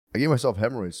I gave myself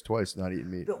hemorrhoids twice not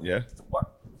eating meat. Yeah.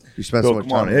 You spent so much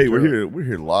time. Hey, we're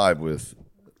here live with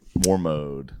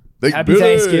WARMODE. Happy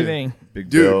Thanksgiving. Big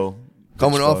Dude. Bill.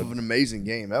 Coming off of an amazing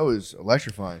game. That was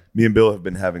electrifying. Me and Bill have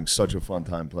been having such a fun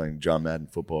time playing John Madden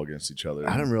football against each other.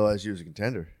 I didn't realize he was a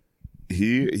contender.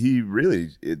 He really,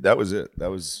 that was it. That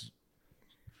was.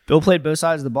 Bill played both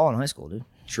sides of the ball in high school, dude.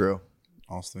 True.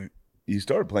 All State. You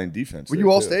started playing defense. Were there,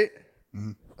 you all too. state?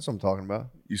 Mm-hmm. That's what I'm talking about.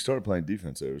 You started playing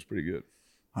defense there. It was pretty good.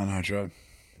 I know, I tried.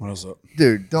 What else up?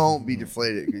 Dude, don't be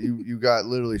deflated. You got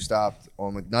literally stopped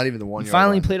on like not even the 1 You yard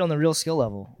finally line. played on the real skill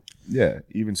level. Yeah,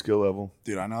 even skill level.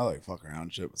 Dude, I know I like fuck around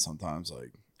and shit, but sometimes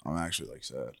like I'm actually like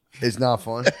sad. It's not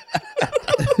fun.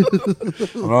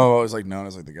 I'm always like known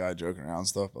as like the guy joking around and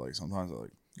stuff, but like sometimes I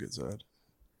like get sad.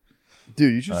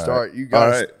 Dude, you should start. You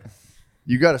got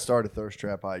You got to start a thirst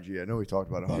trap IG. I know we talked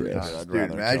about it 100 times. I'd Dude,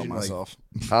 rather imagine kill myself.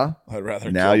 Huh? I'd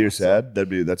rather. Now kill you're myself.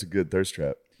 sad. That's a good thirst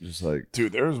trap. Just like,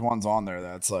 Dude, there's ones on there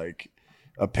that's like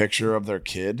a picture of their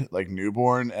kid, like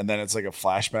newborn, and then it's like a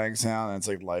flashbang sound, and it's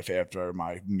like life after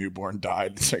my newborn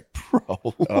died. It's like, bro,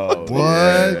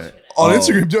 What? on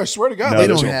Instagram, dude, I swear to God, No, They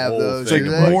there's don't a have whole those. it's thing do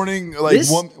like they? of, morning, like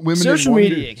This women social in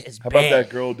media is How about bad. that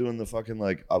girl doing the fucking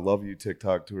like "I love you"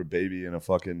 TikTok to her baby in a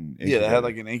fucking Yeah, they had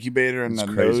like an incubator and It's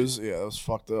the crazy. nose. Yeah, that was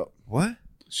fucked up. What?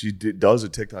 she does a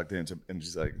TikTok dance and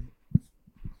she's like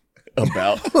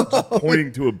about just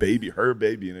pointing to her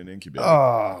baby in an incubator.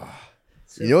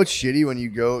 You know what's shitty when you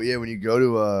go? Yeah, when you go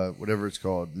to whatever it's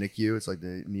called, NICU. It's like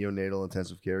the neonatal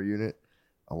intensive care unit.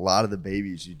 A lot of the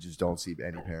babies, you just don't see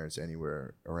any parents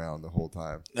anywhere around the whole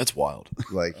time. That's wild.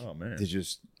 Like, Oh, man. it's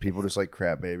just people just like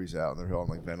crap babies out, and they're on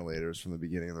like ventilators from the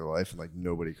beginning of their life, and like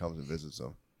nobody comes and visits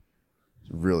them.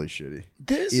 It's really shitty.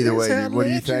 Either way, dude, what are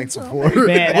you thankful for?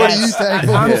 Man, What are you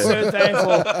thankful I'm for? so thankful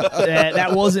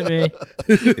that wasn't me.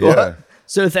 Yeah.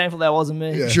 So thankful that wasn't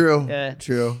me. Yeah. True. Yeah.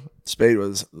 True. Spade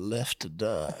was left to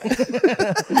die.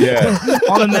 Yeah.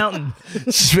 On a mountain.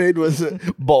 Spade was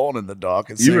born in the dark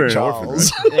in You were St. an orphan,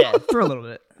 Charles. Yeah, for a little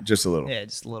bit. Just a little. Yeah,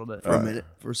 just a little bit. For a minute,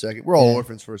 for a second. We're all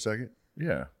orphans for a second.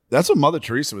 Yeah. That's what Mother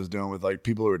Teresa was doing with like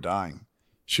people who were dying.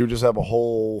 She would just have a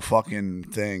whole fucking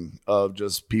thing of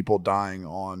just people dying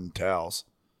on towels.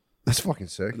 That's fucking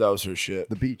sick. That was her shit.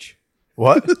 The beach.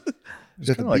 What? It's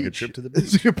kinda like a trip to the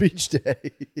It's like a beach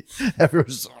day.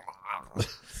 Everyone's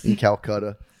in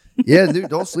Calcutta. Yeah, dude,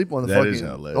 don't sleep on the That is fucking.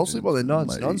 how legends Don't sleep on the nuns.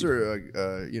 might- Nuns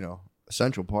are,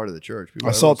 essential part of the church. People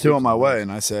I don't saw sleep two on my on way, nuns.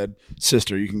 and I said,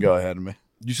 "Sister, you can go ahead of me."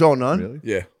 You saw a nun? Really?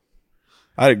 Yeah,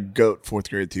 I had a goat fourth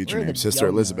grade teacher Where are named the Sister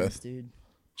young Elizabeth. nuns, dude?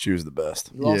 She was the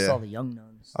best. We lost Yeah. all the young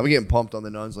nuns. I've been getting pumped on the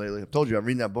nuns lately. I've told you, I'm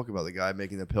reading that book about the guy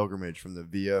making the pilgrimage from the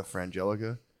Via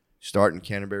Frangelica, start in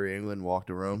Canterbury, England, walk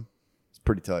to Rome. It's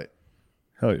pretty tight.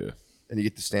 Hell yeah. And you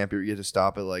get to stamp your, you get to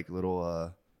stop at like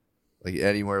little, like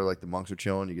anywhere like the monks are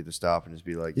chilling. You get to stop and just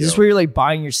be like, Is this yo. where you're like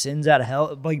buying your sins out of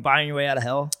hell? Like buying your way out of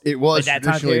hell? It was like that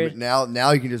time traditionally, period? but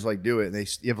now you can just like do it. And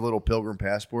you have a little pilgrim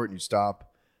passport, and you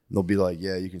stop. And they'll be like,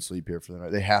 "Yeah, you can sleep here for the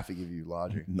night." They have to give you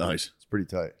lodging. Nice. It's pretty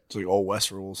tight. It's like old West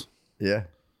rules. Yeah,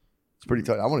 it's pretty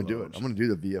tight. I want to do it. I'm going to do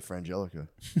the Via Frangelica.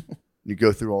 You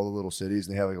go through all the little cities,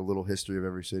 and they have like a little history of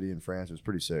every city in France. It's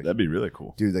pretty sick, That'd be really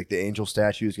cool. dude. Like the angel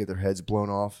statues get their heads blown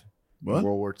off in What?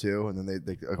 World War II, and then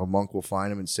they like a monk will find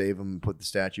them and save them and put the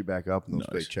statue back up, and they'll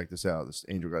Nice. say, "Check this out. This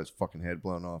angel got his fucking head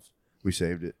blown off. We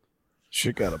saved it."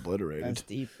 Shit got obliterated. That's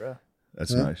deep, bro.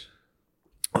 That's Yeah. nice.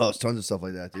 Oh, there's tons of stuff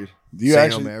like that, dude. Do you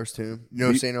Saint actually- Omer's tomb. You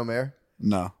know Saint Omer?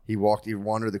 No. He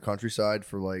wandered the countryside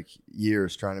for like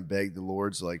years trying to beg the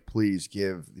lords, like, please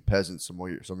give the peasants some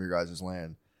of your guys'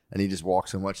 land. And he just walked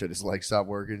so much that his legs stopped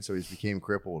working, so he became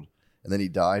crippled. And then he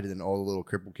died, and then all the little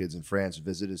crippled kids in France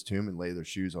visit his tomb and lay their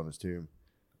shoes on his tomb.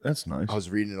 That's nice. I was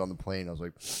reading it on the plane. I was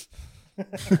like,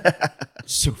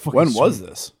 so fucking When was sweet.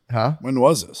 this? Huh? When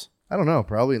was this? I don't know.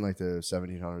 Probably in like the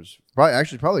 1700s. Probably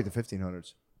like the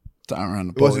 1500s. Time around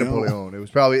It wasn't Napoleon. Napoleon. It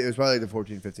was probably like the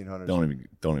 1500s.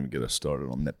 Don't even get us started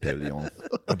on Napoleon.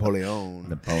 Napoleon.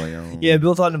 Napoleon. Yeah,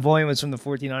 Bill thought Napoleon was from the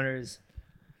 1400s.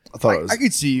 I thought it was. I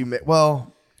could see you.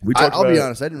 Well, We talked I'll be about-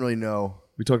 honest. I didn't really know.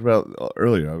 We talked about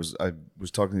earlier. I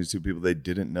was talking to these two people. They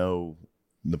didn't know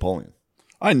Napoleon.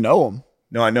 I know him.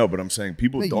 No, I know, but I'm saying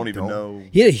people No, you don't even don't. know.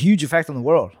 He had a huge effect on the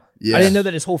world. Yeah. I didn't know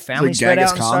that his whole family like spread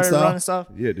Genghis out and Khan started style? running stuff.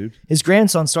 Yeah, dude. His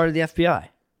grandson started the FBI.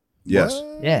 Yes.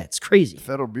 Yeah, it's crazy.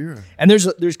 Federal Bureau. And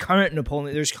there's current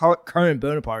Napoleon. There's current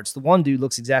Bonapartes. The one dude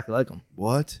looks exactly like him.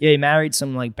 What? Yeah, he married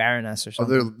some like baroness or Oh,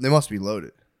 something. they must be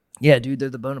loaded. Yeah, dude, they're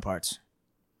the Bonapartes.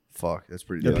 Fuck, that's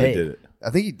pretty. They're dope. They paid. did it. I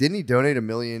think didn't he donate $1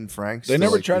 million francs? They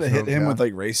never like, tried to his hit him hometown? with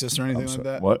like racist or anything like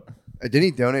that. What? Didn't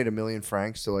he donate $1 million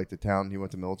francs to like the town he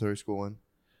went to military school in?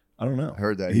 I don't know. I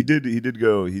heard that. He did. He did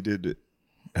go. He did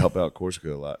help out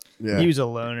Corsica a lot. Yeah. He was a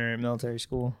loner in military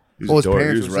school. He Well, was, his a dork. He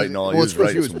parents was were writing saying- all. well, He was it's 'cause he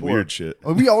writing was some poor. weird shit.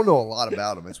 Well, we all know a lot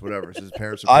about him. It's whatever. It's his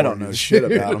parents. I don't know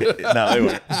supported him. shit about him. No,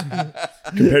 anyway.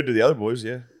 Compared to the other boys,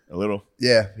 yeah, a little.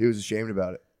 Yeah, he was ashamed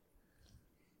about it.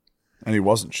 And he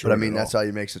wasn't sure. But I mean, that's how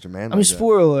you make such a man. I mean, like that.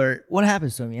 spoiler alert. What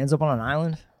happens to him? He ends up on an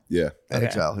island. Yeah,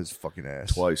 Exile his fucking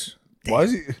ass twice. Why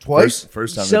is he? Twice.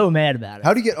 First time. So mad about it.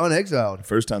 How'd he get unexiled?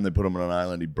 First time they put him on an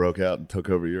island, he broke out and took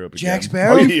over Europe again. Jack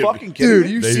Sparrow? Are you fucking kidding Dude,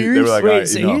 me? you They serious? were like, Wait, all right,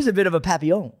 so you know, he's a bit of a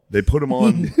papillon. they put him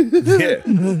on. Yeah,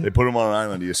 they put him on an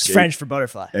island. He It's escaped French for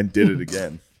butterfly. and did it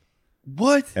again.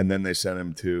 What? And then they sent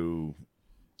him to,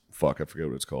 I forget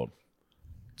what it's called.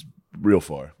 It's real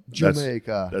far.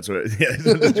 Jamaica. That's what. Yeah,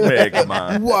 Jamaica,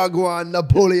 man. Wagwan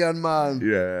Napoleon man.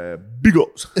 Yeah, big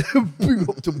ups. Big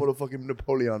up to motherfucking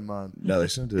Napoleon man. No, they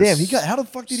sent to. Damn, he got. How the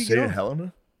fuck did he get St. on?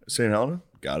 Helena. St. Helena.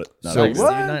 Got it. Not, So a big deal.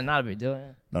 what? Dude, not a big deal.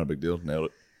 Yeah. Not a big deal. Nailed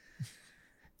it.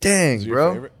 Dang, Your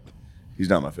bro. favorite? He's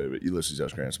not my favorite. Ulysses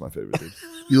S. Grant's my favorite dude.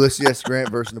 Ulysses S. Grant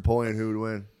versus Napoleon. Who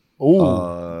would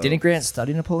win? Didn't Grant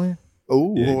study Napoleon?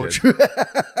 Oh, Yeah, he did.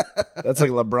 That's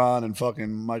like LeBron and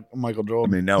fucking Michael I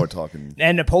Jordan. mean, now we're talking.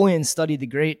 And Napoleon studied the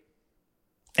great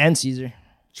and Caesar.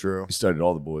 true. He studied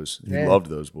all the boys. He Yeah. loved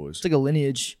those boys. It's like a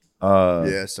lineage.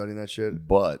 Yeah, studying that shit.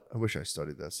 But I wish I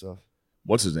studied that stuff.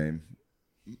 what's his name?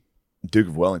 Duke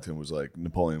of Wellington was like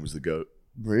Napoleon was the goat.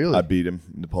 Really? I beat him.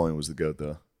 Napoleon was the goat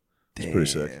though. It's Damn. pretty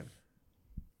sick.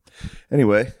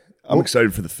 Anyway, I'm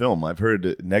excited for the film. I've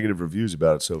heard negative reviews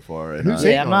about it so far, and Who's I,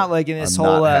 it? Yeah, I'm not liking this I'm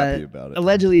whole. not happy about it.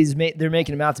 Allegedly, they're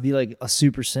making him out to be like a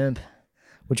super simp,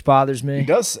 which bothers He me.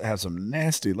 does have some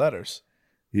nasty letters.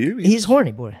 He's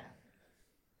horny, boy.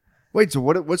 Wait, so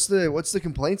what's the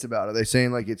complaints about? Are they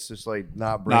saying like it's just like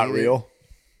not bringing Not it? real.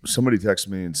 Somebody texted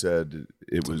me and said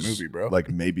it was a movie, bro. like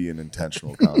maybe an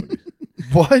intentional comedy.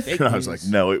 What? And I was like,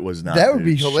 no, it was not. That would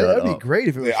be dude. hilarious. Shut That'd up. be great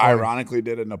if it was They funny. ironically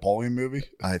did a Napoleon movie.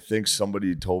 I think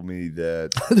somebody told me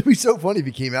that. That'd be so funny if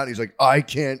he came out and he's like, I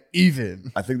can't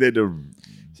even. I think they had to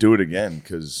do it again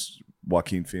because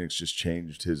Joaquin Phoenix just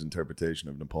changed his interpretation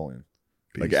of Napoleon.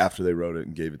 Like after they wrote it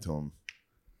and gave it to him.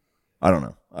 I don't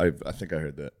know. I think I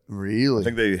heard that. Really? I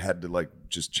think they had to like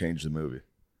just change the movie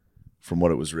from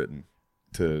what it was written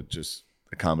to just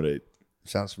accommodate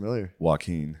Sounds familiar.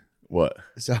 Joaquin. What?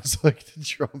 It sounds like the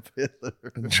Trump Hitler.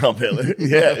 Trump Hitler.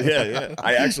 Yeah.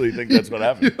 I actually think that's what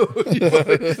happened.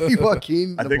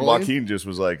 Joaquin. I think Napoleon? Joaquin just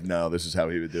was like, no, this is how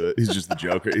he would do it. He's just the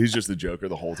Joker. He's just the Joker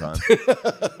the whole time.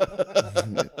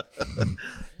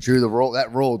 True, that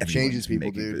role changes people,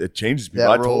 Making- dude. It changes people.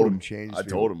 That I told role him. changes I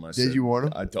people. told him. I Did said, you warn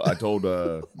him? I told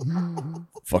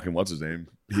fucking what's his name?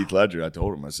 Heath Ledger. I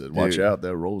told him. I said, watch Dude. out.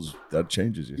 That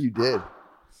changes you. You did.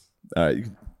 All right.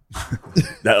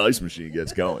 That ice machine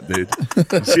gets going, dude.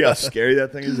 You see how scary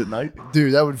that thing is at night?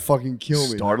 Dude, that would fucking kill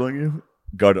me. Startling you?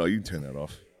 God, oh, you can turn that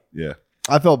off. Yeah.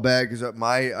 I felt bad because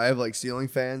I have like ceiling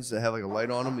fans that have like a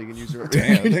light on them. You can use it.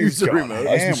 Damn, you can use the going remote.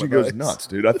 Ice Damn, machine with goes ice. nuts,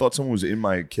 dude. I thought someone was in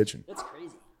my kitchen. That's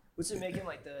crazy. What's it making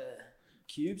like the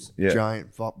cubes? Yeah. Giant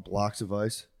blocks of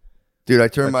ice. Dude, I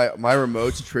turned my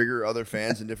remotes trigger other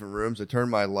fans in different rooms. I turned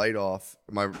my light off,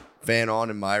 my fan on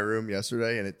in my room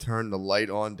yesterday, and it turned the light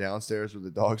on downstairs where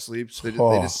the dog sleeps. So they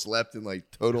just slept in like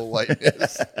total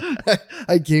lightness.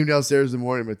 I came downstairs in the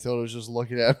morning. Matilda was just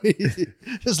looking at me,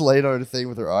 just laying on the thing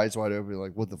with her eyes wide open,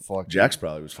 like, what the fuck? dude? Jax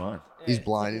probably was fine. He's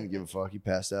blind. He didn't give a fuck. He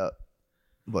passed out.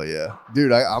 But yeah,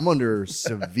 dude, I'm under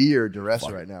severe duress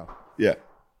right now. Yeah.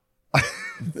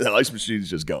 That ice machine's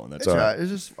just going. That's It's all all right. right.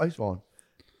 It's just ice falling.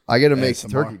 I got to make the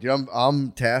ASMR. turkey, dude.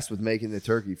 I'm tasked with making the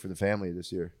turkey for the family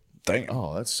this year. Damn.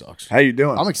 Oh, that sucks. How you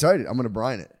doing? I'm excited. I'm gonna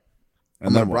brine it. I'm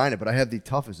And gonna then what? brine it, but I have the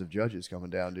toughest of judges coming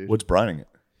down, dude. What's brining it?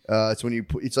 It's when you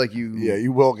put. It's like you. Yeah,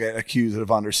 you will get accused of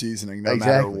under seasoning no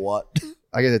Exactly. matter what.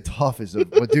 I get the toughest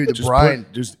of. But dude, the Just brine.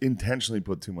 just intentionally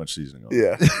put too much seasoning on.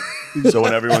 Yeah. it. So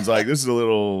when everyone's like, "This is a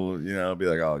little," be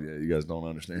like, "Oh yeah, you guys don't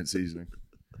understand seasoning."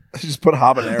 Just put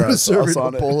habanero Serve it sauce in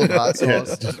on a it. bowl of hot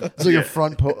sauce. It's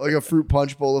like like a fruit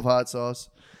punch bowl of hot sauce.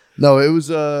 No, it was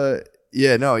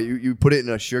you put it in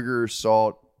a sugar,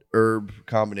 salt, herb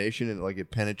combination, and like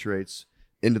it penetrates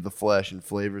into the flesh and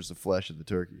flavors the flesh of the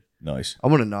turkey. Nice.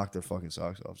 I'm gonna knock their fucking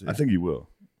socks off, dude. I think you will.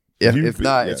 If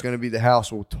not, yeah. it's gonna be the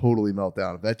house will totally melt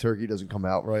down. If that turkey doesn't come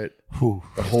out right, the whole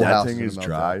That house thing is is gonna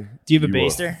dry. melt down. Do you have a are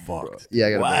baster? Fucked. Yeah,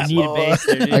 I got a I baster. need a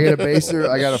baster, dude. I got a baster.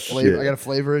 I got a flavor. Shit. I got a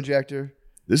flavor injector.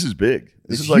 This is big.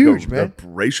 This It's is like huge, a man.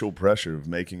 racial pressure of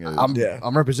making a.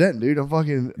 I'm representing, dude. I'm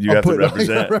fucking. You I'm have to putting- I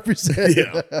represent. gotta represent.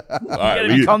 Yeah. All right, gotta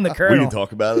we become the We colonel. can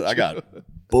talk about it. I got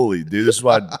bullied, dude. This is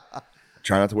why I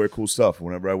try not to wear cool stuff.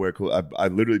 Whenever I wear cool, I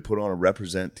literally put on a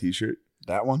represent T-shirt.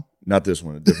 That one? Not this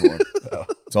one, a different one.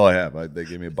 That's all I have. They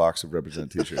gave me a box of Represent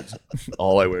t-shirts.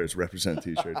 All I wear is Represent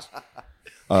t-shirts.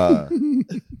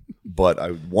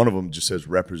 But one of them just says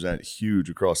Represent huge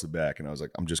across the back. And I was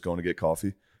like, I'm just going to get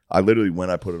coffee. I literally, when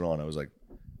I put it on, I was like,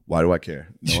 why do I care?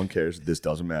 No one cares. This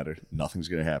doesn't matter. Nothing's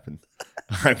going to happen.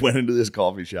 I went into this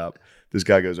coffee shop. This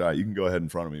guy goes, all right, you can go ahead in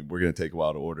front of me. We're going to take a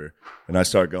while to order. And I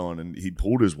start going, and he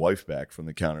pulled his wife back from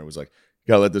the counter. It was like,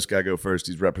 you got to let this guy go first.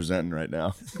 He's representing right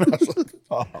now. I was like,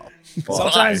 oh,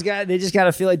 Sometimes they just got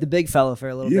to feel like the big fella for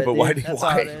a little bit. Yeah, but why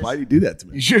do you do that to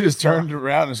me? You should have just turned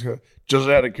around and go, just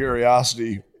out of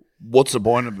curiosity, what's the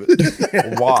point of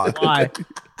it? Why? Why?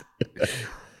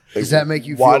 Does that make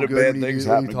you Why feel do good bad when things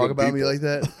you happen to talk good about me people? like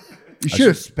that? You should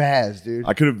have spazzed, dude.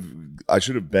 I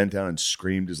should have bent down and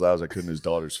screamed as loud as I could in his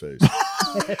daughter's face.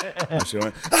 I should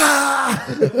have went,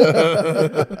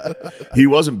 ah! He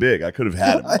wasn't big. I could have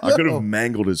had him. I could have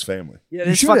mangled his family. Yeah,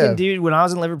 this should fucking have. dude, when I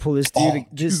was in Liverpool, this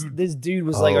dude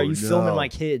was like, Oh, are you filming no. my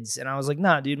kids? And I was like,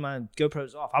 nah, dude, my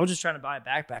GoPro's off. I was just trying to buy a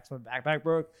backpack. So my backpack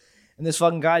broke. And this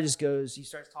fucking guy just goes, he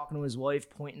starts talking to his wife,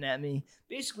 pointing at me,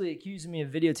 basically accusing me of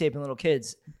videotaping little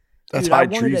kids. That's Dude, high I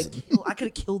wanted treason. I could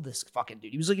have killed this fucking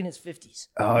dude. He was like in his 50s.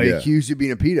 Oh, he Yeah. accused you of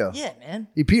being a pedo. Yeah, man.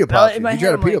 He pedo Now, popped in you. my He head,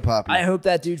 tried to I'm pedo like, pop you. I hope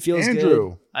that dude feels Andrew.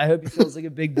 good. I hope he feels like a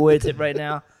big boy right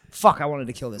now. Fuck, I wanted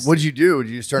to kill this. What'd you do?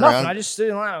 Did you just turn Nothing. around? I just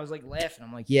stood in line. I was like laughing.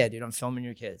 I'm like, yeah, dude, I'm filming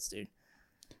your kids, dude.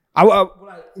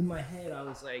 In my head, I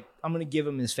was like, I'm gonna give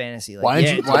him his fantasy. Like, Why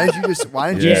yeah, didn't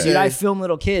you yeah, say? dude, I film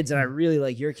little kids, and I really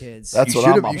like your kids. That's you what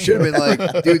I'm should up have. You should have to. been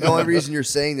like, dude. The only reason you're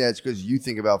saying that is because you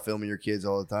think about filming your kids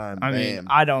all the time. I mean, Bam.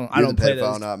 I don't You're the play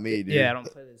pedophile, those. not me, dude. Yeah, I don't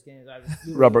play those games. I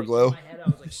was Rubber glue. In my head, I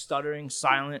was like stuttering,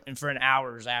 silent, and for an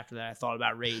hours after that, I thought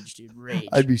about rage, dude. Rage.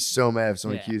 I'd be so mad if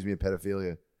someone Yeah. accused me of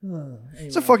pedophilia. Anyway.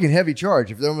 It's a fucking heavy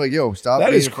charge. If they're like, yo, stop.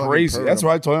 That being is a fucking crazy. pervert. That's what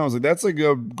I told him. I was like, that's like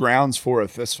a grounds for a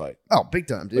fist fight. Oh, big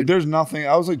time, dude. Like, there's nothing.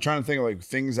 I was like trying to think of like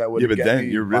things that would. Yeah, but get then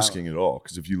me you're violent. risking it all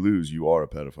because if you lose, you are a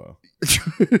pedophile. Or-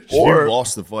 if you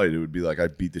lost the fight, it would be like I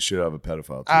beat the shit out of a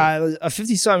pedophile. Too. A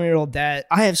 50-something-year-old dad.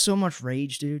 I have so much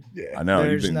rage, dude. Yeah. I know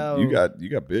there's you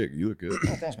got big. You look good.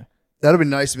 Thanks, man. That'd have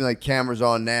been nice to be like, cameras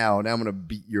on now. Now I'm gonna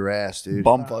beat your ass, dude.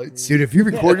 Bum fights. Dude, if you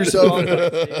record yourself, dude, you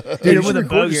with should a record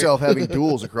bogey. yourself having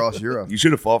duels across Europe. You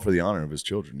should have fought for the honor of his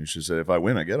children. You should say, if I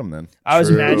win, I get them. Then I was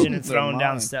True. imagining They're throwing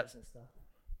down mine. steps and stuff.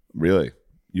 really,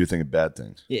 you're thinking bad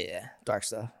things. Yeah, dark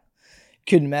stuff.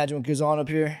 Couldn't imagine what goes on up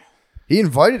here. He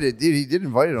invited it, dude. He did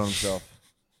invite it on himself.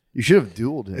 You should have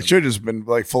dueled him. It should have just been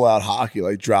like full out hockey,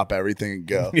 like drop everything and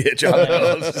go. Yeah, John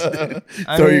knows.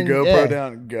 I Throw mean, your GoPro yeah.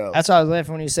 down and go. That's why I was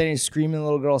laughing when he was saying he's screaming in the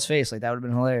little girl's face. Like, that would have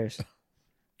been hilarious.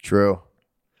 True.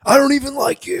 I don't even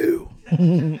like you.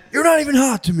 You're not even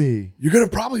hot to me. You're gonna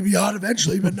probably be hot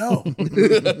eventually, but no,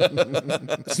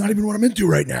 it's not even what I'm into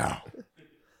right now.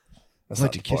 I'd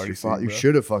like to kiss your father. You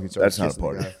should have fucking started That's not a kissing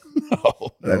the party.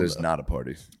 guy. That is not a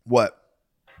party. What?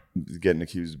 Getting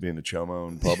accused of being a chomo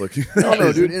in public. No,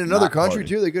 no, dude. In another Not country, party.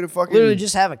 too, they could have fucking. Literally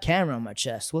just have a camera on my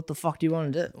chest. What the fuck do you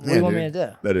want to do? What do Yeah, you want me dude.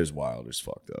 to do? That is wild as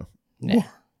fuck, though. Yeah.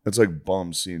 That's like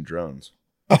bums seeing drones.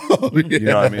 Oh, yeah. You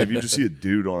know what I mean? If you just see a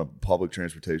dude on a public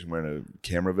transportation wearing a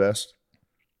camera vest,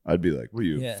 I'd be like, "What are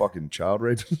you, Yeah. fucking child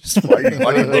rapist? Why do you look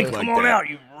like that?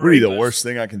 you What are you, the worst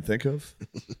thing I can think of?"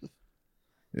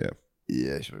 Yeah.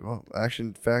 Yeah, sure. Well,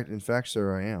 actually, in fact,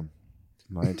 sir, I am.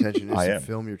 My intention is I to am.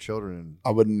 film your children. And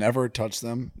I would never touch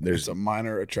them. There's- There's a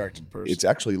minor attracted person. It's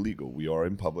actually legal. We are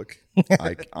in public.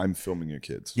 I'm filming your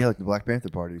kids. yeah, like the Black Panther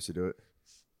Party used to do it.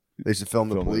 They used to film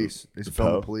the Film the- police. They used to the film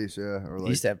Poe? the police, yeah. Or like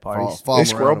used to have parties. follow They them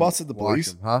squirrel around and busted the watch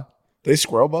police? them, huh? They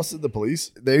squirrel busted the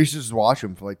police. They used to just watch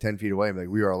them for like 10 feet away and be like,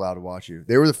 we are allowed to watch you.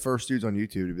 They were the first dudes on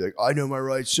YouTube to be like, I know my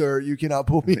rights, sir. You cannot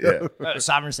pull me Yeah. over.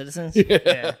 Sovereign citizens?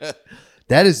 Yeah.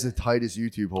 That is the tightest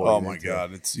YouTube hole. Oh you my can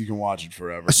god, it's you can watch it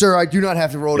forever. Sir, I do not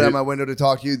have to roll down Dude. my window to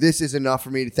talk to you. This is enough for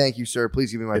me. Thank you, sir.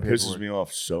 Please give me my It pisses paperwork. me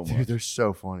off so Dude, much. they're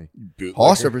so funny. Bootlegger.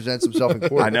 Hoss represents himself in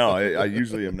court. I know. I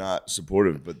usually am not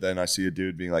supportive, but then I see a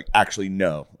dude being like, "Actually,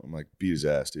 no." I'm like, "Beat his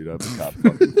ass, dude." I hope the cop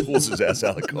fucking pulls his ass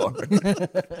out of the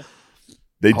car.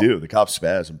 They do. The cops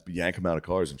spaz and yank him out of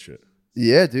cars and shit.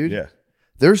 Yeah, dude. Yeah.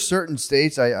 There's certain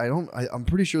states I'm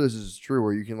pretty sure this is true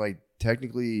where you can like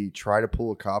technically try to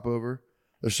pull a cop over.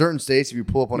 There's certain states if you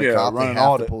pull up on a Yeah, cop, run they an have to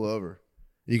audit. pull over.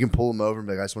 You can pull them over and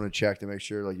be like, I just want to check to make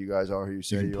sure like you guys are who you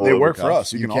say can you pull are. They over work for cops.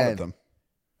 us. You You can can. audit them.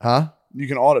 Huh? You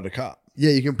can audit a cop.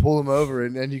 Yeah, you can pull them over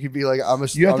and then you can be like,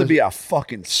 You have to be a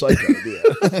fucking psycho to do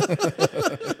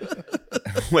that.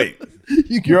 Wait.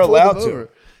 you can You're pull allowed them to. over.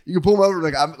 You can pull them over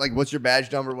like I'm like, what's your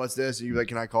badge number? What's this? And you be like,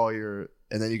 can I call your?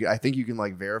 And then you can, I think you can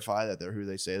like verify that they're who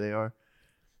they say they are, or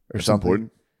That's something.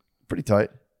 important. Pretty tight.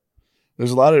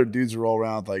 There's a lot of dudes who roll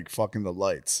around with like fucking the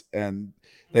lights, and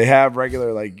they have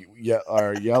regular like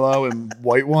yellow and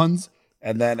white ones,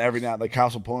 And then every now, like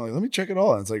cops will pull in, like, let me check it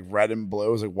all. And it's like red and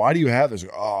blue. It's like, why do you have this?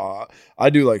 Like, oh, I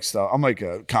do like stuff. I'm like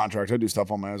a contractor. I do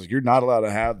stuff on my own. I was like, you're not allowed to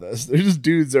have this. There's just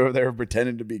dudes over there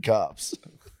pretending to be cops.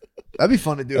 That'd be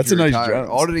fun to do. That's if you're a nice retired.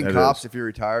 job. Auditing That cops is. if you're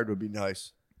retired would be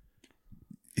nice.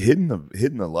 Hitting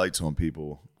the lights on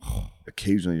people.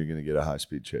 Occasionally, you're gonna get a high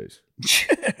speed chase.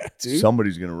 Dude.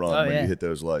 Somebody's gonna run Oh, when yeah. you hit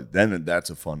those lights. Then that's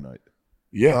a fun night,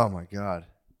 Yeah. Oh my god,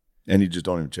 and you just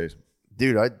don't even chase them.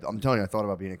 dude! I'm telling you, I thought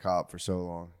about being a cop for so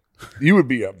long. You would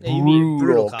be a Yeah, you'd be a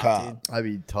brutal cop, cop. dude. I'd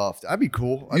be tough. I'd be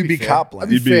cool. I'd You'd be fair. cop I'd like.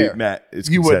 be You'd fair. be Matt. It's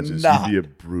You would consensus. not. You'd be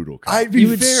a brutal cop. I'd be You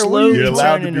would fair. slowly What do You're you-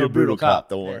 allowed turn to into be a a brutal brutal cop. cop.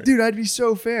 Don't worry. dude, I'd be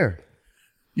so fair.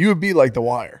 You would be like The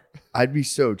Wire. I'd be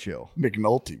so chill.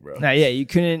 McNulty, bro. Nah, yeah, you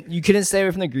couldn't stay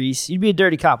away from the grease. You'd be a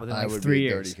dirty cop within I like would 3 be a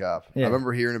years. dirty cop. Yeah. I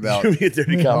remember hearing about. You'd be a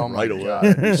dirty cop Oh my right away. god,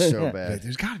 it'd be so Like, bad.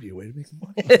 there's got to be a way to make some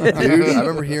money. Dude, I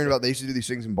remember hearing about they used to do these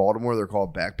things in Baltimore. They're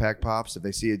called backpack pops. If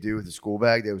they see a dude with a school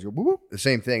bag, they would go boop, boop. The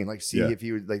same thing. Like see Yeah. if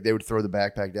he would like they would throw the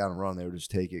backpack down and run. They would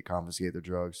just take it, confiscate their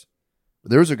drugs.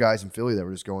 But there was guys in Philly that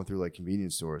were just going through like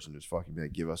convenience stores and just fucking be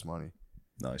like, give us money.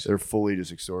 Nice. They're fully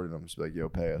just extorting them. Just be like, yo,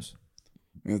 pay us.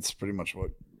 It's pretty much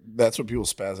that's what people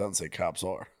spaz out and say cops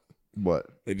are. What?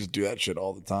 They just do that shit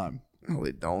all the time. No,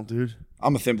 they don't, dude.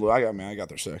 I'm a thin blue. I got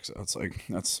their sex. So it's like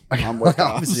I'm with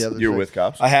cops. Obviously, other You're things. with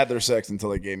cops. I had their sex until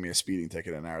they gave me a speeding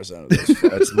ticket in Arizona.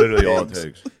 That's literally all it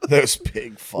takes. Those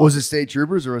big fucks. Was it state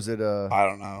troopers or was it I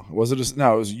don't know. Was it?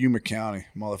 No, it was Yuma County.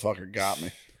 Motherfucker got me.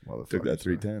 Took that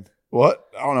 310. What?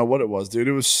 I don't know what it was, dude.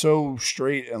 It was so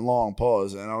straight and long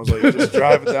pause, and I was like, just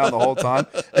driving down the whole time,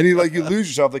 and you lose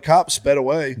yourself. The cop sped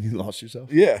away. You lost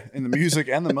yourself. Yeah, in the music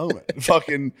and the moment.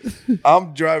 Fucking,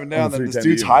 I'm driving down, On the and this 310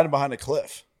 dude's to you. hiding behind a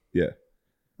cliff, Yeah.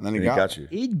 and then he And got you.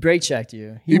 He brake checked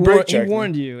you. He brake He checked me.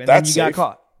 warned you, and That's then you safe.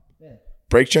 got caught.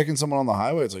 brake checking someone on the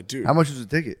highway. It's like, dude, How much was the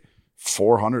ticket?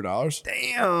 $400.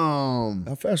 Damn.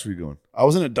 How fast were you going? I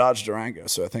was in a Dodge Durango,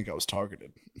 so I think I was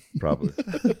targeted. Probably.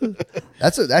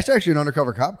 That's actually an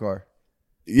undercover cop car.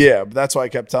 Yeah, but that's why I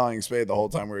kept telling Spade the whole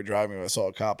time we were driving. If I saw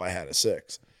a cop, I had a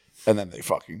 6. And then they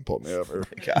fucking pulled me over.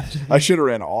 I should have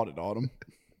ran an audit on them.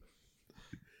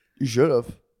 You should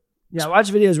have. Yeah,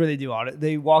 watch videos where they do audit.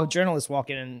 Journalists walk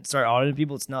in and start auditing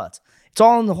people. It's nuts. It's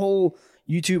all in the whole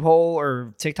YouTube hole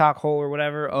or TikTok hole or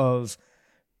whatever of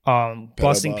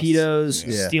busting busts. pedos,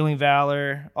 Yeah. stealing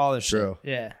valor, all this True.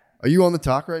 shit. Yeah. Are you on the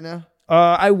talk right now?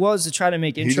 I was to try to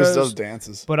make He just does intros,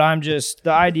 dances. but I'm just the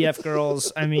IDF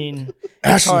girls. I mean,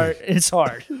 it's hard. It's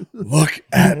hard. Look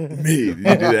at me. Did you do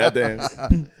that dance?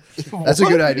 That's a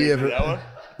good idea.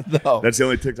 No. That's the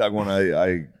only TikTok one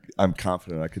I'm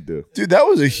confident I could do. Dude, that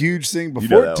was a huge thing You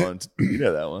before know that one. You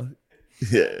know that one.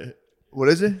 Yeah. What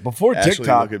is it? before Ashley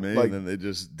TikTok. look at me Like, and then they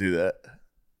just do that.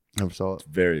 Never saw it.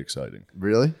 Very exciting.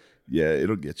 Really? Yeah,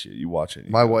 it'll get you. You watch it.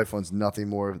 My wife wants nothing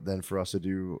more than for us to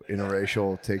do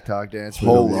interracial TikTok dance. For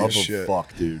the Holy love shit. of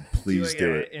fuck, dude. Please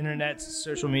do it. Internet,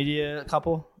 social media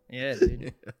couple. Yeah,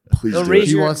 dude. Please They'll do raise it.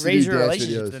 He your, wants to raise do your dance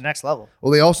relationship videos. to the next level.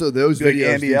 Well, they also those like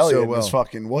videos Andy do Elliott so and well. his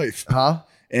fucking wife. Huh?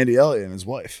 Andy Elliott and his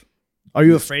wife. Are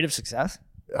you afraid of success?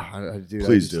 Dude, Please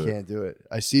I just do it. can't do it.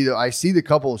 I see the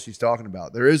couple she's talking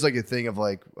about. There is like a thing of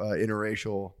like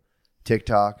interracial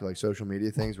TikTok, like social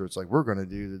media things where it's like we're gonna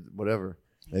do whatever.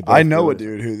 They both I know do a it.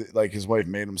 dude who, like, his wife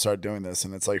made him start doing this,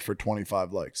 and it's like for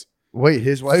 25 likes. Wait,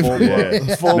 his wife. Full Yeah.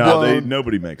 blown. Full No, blown.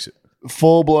 nobody makes it.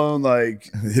 Full blown, like,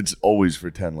 It's always for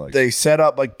 10 likes. they set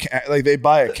up, like they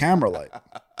buy a camera light.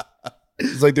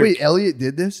 It's like they're Wait, Elliot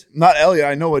did this? not Elliot.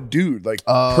 I know a dude, like,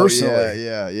 Oh, personally.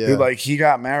 yeah. Who, like, he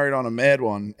got married on a Mad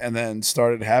One and then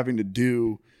started having to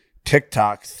do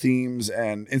TikTok themes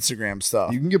and Instagram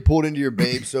stuff. You can get pulled into your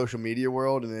babe social media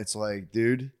world, and it's like,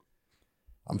 dude,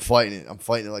 I'm fighting it. I'm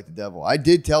fighting it like the devil. I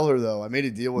did tell her though. I made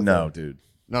a deal with her. No, dude.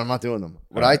 No, I'm not doing them.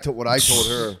 What I told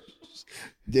her,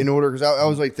 in order, because I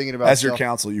was like thinking about As your stuff.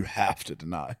 counsel, you have to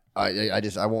deny.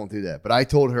 I won't do that. But I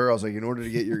told her, I was like, in order to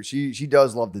get your, she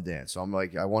does love to dance. So I'm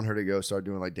like, I want her to go start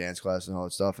doing like dance class and all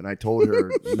that stuff. And I told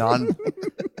her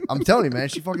I'm telling you, man,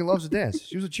 she fucking loves to dance.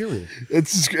 She was a cheerleader.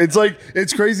 It's like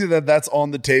it's crazy that that's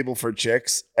on the table for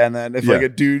chicks, and then if like Yeah. a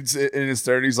dude's in his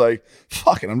 30s, like,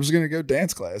 fuck it, I'm just gonna go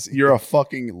dance class. You're a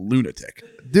fucking lunatic.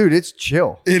 Dude, it's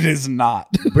chill. It is not.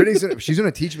 She's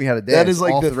gonna teach me how to dance. That is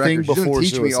like off the record. thing She's gonna before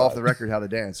teach me off suicide. the record how to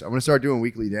dance. I'm gonna start doing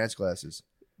weekly dance classes.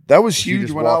 That was She huge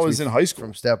just when I walks was me in high school.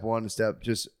 from step one to step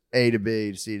just A to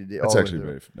B to C to D. That's all the way actually through.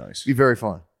 very nice. Be very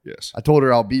fun. Yes. I told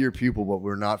her I'll be your pupil, but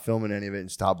we're not filming any of it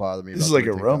and stop bothering me. This is about like a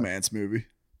doing TikTok. romance movie.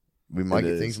 We might It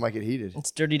get is. things might get heated.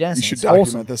 It's dirty dancing. You should It's document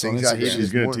wholesome. this on Things got Instagram. heated.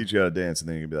 She's going morning. to teach you how to dance, and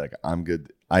then you're going to be like, I'm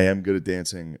good. I am good at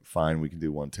dancing. Fine, we can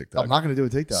do one TikTok. I'm not gonna do a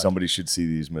TikTok. Somebody should see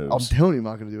these moves. I'm telling you, I'm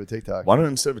not gonna do a TikTok. Why don't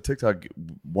instead of a TikTok,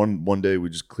 one day we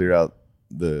just clear out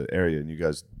the area and you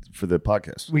guys for the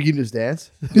podcast. We can just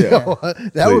dance. Yeah.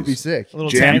 That would be Please. sick. A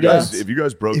little Jam tango. dance. If you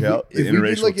guys broke If we- out the if we did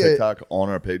interracial like a- TikTok on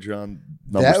our Patreon,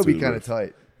 numbers That would be through the kind of roof.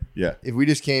 tight. Yeah. If we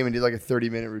just came and did like a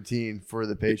 30-minute routine for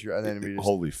the Patreon, and then we just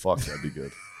Holy fuck, that'd be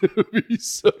good.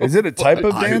 Is it a type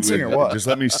of I dancing or would- what? Just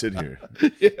let me sit here.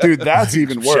 Dude, that's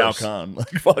even Shao worse. Kahn, like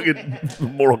fucking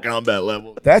Mortal Kombat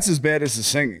level. That's as bad as the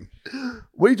singing.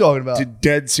 what are you talking about, To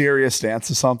dead serious dance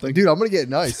to something. dude? I'm gonna get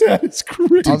nice. That's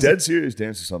crazy. Dude, dead serious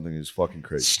dance to something is fucking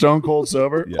crazy. Stone cold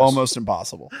sober, Yes. almost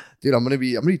impossible. Dude, I'm gonna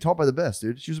be taught by the best,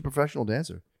 dude. She was a professional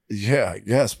dancer. Yeah, I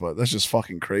guess, but that's just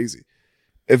fucking crazy.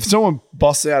 If someone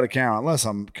busts out a camera, unless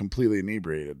I'm completely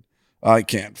inebriated, I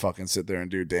can't fucking sit there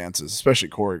and do dances, especially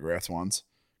choreographed ones.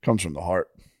 Comes from the heart.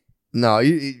 No,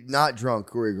 you not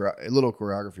drunk. A little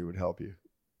choreography would help you.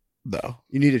 No.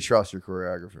 You need to trust your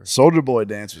choreographer. Soldier Boy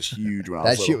dance was huge when I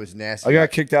was That shit little. was nasty. I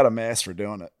got kicked out of mass for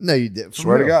doing it. no, you did. For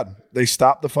Swear to real. God. They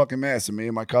stopped the fucking mass, and me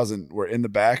and my cousin were in the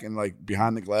back and like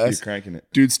behind the You're glass. cranking it.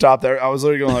 Dude stopped there. I was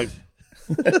literally going like,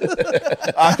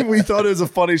 we thought it was the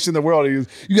funniest shit in the world. He was,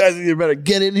 you guys either better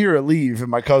get in here or leave. And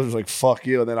my cousin was like, fuck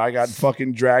you. And then I got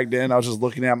fucking dragged in. I was just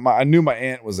looking at I knew my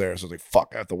aunt was there. So I was like,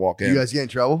 fuck, I have to walk in. You guys get in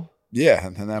trouble? Yeah.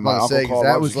 And then my gonna uncle say, 'cause called.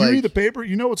 that That was was you like- read the paper?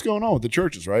 You know what's going on with the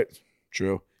churches, right?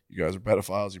 True. You guys are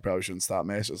pedophiles. You probably shouldn't stop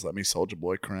mass. Just let me Soldier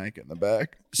Boy crank it in the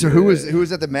back. So who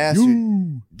was at the mass?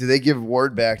 Did they give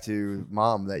word back to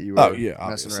mom that you were Oh, yeah.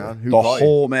 messing Obviously. around? Who The caught you?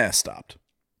 whole mass stopped.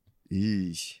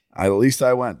 Yeesh. At least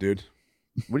I went, dude.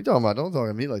 What are you talking about? Don't talk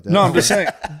to me like that. No, I'm just saying.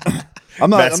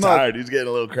 I'm Matt's not. tired. He's getting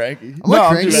a little cranky. I'm No, not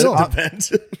I'm cranky just- at all. I'm-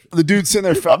 Depends. The dude sitting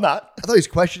there felt. I'm not. I thought he was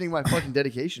questioning my fucking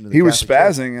dedication to the He was Catholic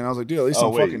Church. spazzing, and I was like, dude, at least Oh,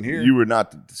 I'm wait, fucking here. You were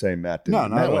not the same Matt did. No,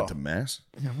 not Matt at went all. to mass.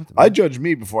 I judge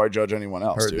me before I judge anyone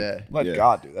else, Heard dude. that. Let Yeah.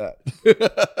 God do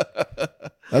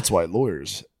that. That's why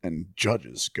lawyers and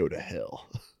judges go to hell.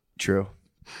 True.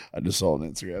 I just saw on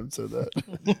Instagram and said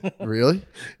that. Really?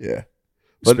 Yeah.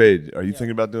 But Spade, are you thinking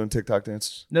about doing TikTok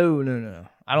dances? No.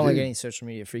 I don't like Dude. any social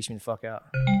media. It freaks me the fuck out.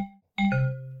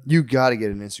 You got to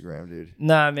get an Instagram, dude.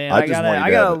 Nah, man. I I just gotta want you I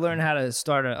to gotta have it. learn how to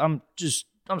start I'm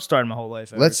starting my whole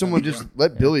life. over. Let someone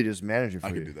let Billy just manage it for I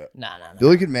you. could do that. Nah.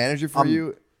 Billy could manage it for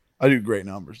you. I do great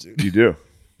numbers, dude. You do.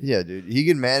 Yeah, dude. He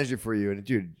can manage it for you. And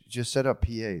dude, just set up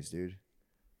PAs, dude.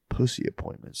 Pussy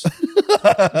appointments.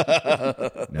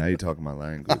 Now you're talking my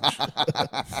language.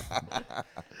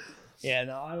 Yeah,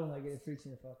 no, I don't like it. It freaks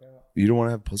me the fuck out. You don't want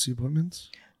to have pussy appointments?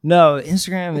 No,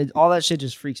 Instagram, all that shit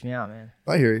just freaks me out, man.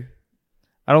 I hear you.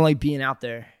 I don't like being out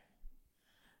there.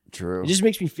 True. It just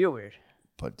makes me feel weird.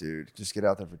 But dude, just get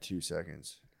out there for 2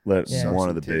 seconds. Let Yeah. one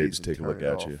of the Suck some titties babes and take a turn look it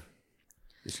at off. you.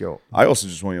 Just go. I also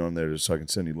just want you on there just so I can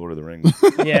send you Lord of the Rings.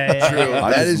 Yeah. True.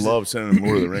 I That just is- love sending them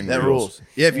Lord of the Rings. That reels. rules.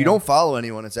 Yeah, if you don't follow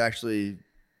anyone, it's actually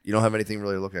you don't have anything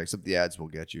really to look at except the ads will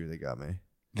get you. They got me.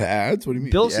 The ads? What do you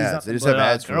mean? Bill The sees ads. nothing They just but, have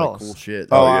ads for like girls. cool shit.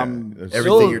 Oh, yeah. I'm That's-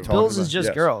 everything you're talking Bill's about. is just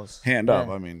Yes. girls. hand Yeah. up.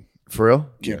 I mean, For real?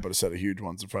 can't put a set of huge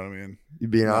ones in front of me and You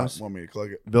being not honest? want me to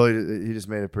click it. Billy, he just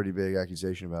made a pretty big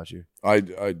accusation about you.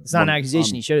 It's not an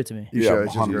accusation. He showed it to me. You Yeah, showed I'm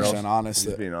it's just 100% girls. honest.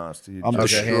 He's That being honest. He I'm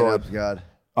just- Okay, hand destroyed. up, God.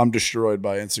 I'm destroyed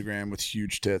by Instagram with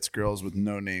huge tits. Girls with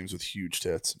no names with huge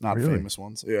tits. Not Really? famous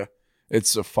ones. Yeah.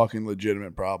 It's a fucking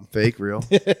legitimate problem. Fake, real.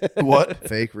 What?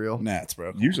 Fake, real. Gnats,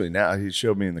 bro. Usually now he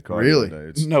showed me in the car. Really? The other day.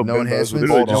 It's No, No bimbos enhancements? with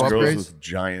literally no just bulldogs. girls upgrades? with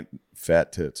giant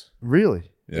fat tits.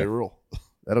 Really? They rule.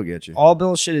 That'll get you. All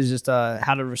Bill's shit is just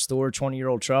how to restore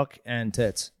 20-year-old truck and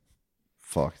tits.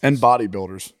 Fuck. And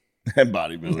bodybuilders. And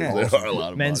bodybuilders. There are a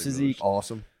lot of Men's bodybuilders. physique.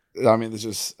 Awesome. I mean,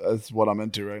 that's what I'm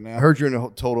into right I now. heard you're in a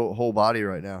total whole body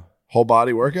right now. Whole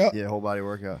body workout? Yeah, whole body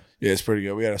workout. Yeah, it's pretty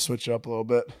good. We got to switch it up a little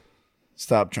bit.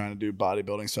 Stop trying to do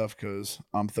bodybuilding stuff because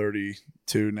I'm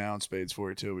 32 now and Spade's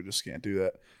 42. We just can't do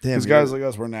that. Damn, Because guys like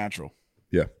us, we're natural.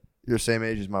 Yeah. you're the same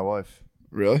age as my wife.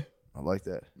 Really? I like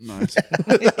that. Nice.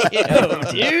 Yo,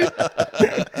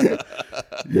 dude.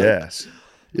 Yes.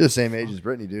 You're the same age as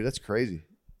Brittany, dude. That's crazy.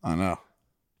 I know.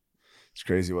 It's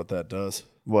crazy what that does.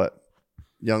 What?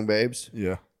 Young babes?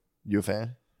 Yeah. You a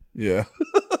fan? Yeah.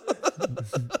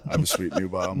 I have a sweet new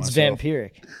bio It's myself.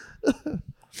 vampiric.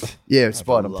 Yeah, it's I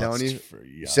fun. have I'm telling lust you. for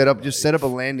young Just set up a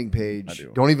landing I page.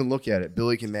 do. Don't even look at it.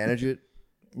 Billy can manage it.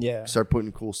 Yeah. Start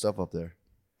putting cool stuff up there.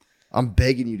 I'm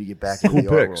begging you to get back into Cool the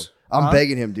art pics. world. I'm Huh?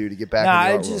 begging him, dude, to get back Nah, into I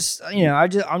the art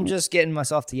world. just, I'm just getting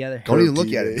myself together. Don't even look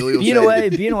at it. Billy will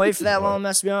Being away for that long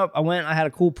messed me up. I had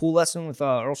a cool pool lesson with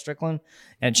Earl Strickland,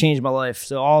 and it changed my life.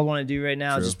 So all I want to do right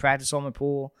now is just practice on my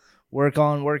pool, working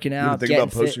You out, even think getting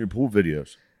about posting fit. your pool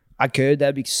videos. I could,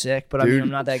 that'd be sick, but I Dude, mean, I'm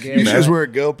not that You good. should just wear a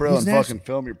GoPro Who's and next? fucking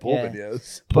film your pool Yeah.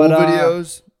 videos. Pool But,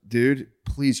 videos, dude.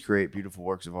 Please create beautiful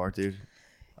works of art, dude.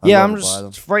 I'd Yeah, love I'm to buy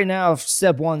them. just right now.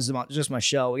 Step one's just my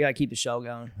show. We gotta keep the show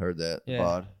going. Heard that. Yeah.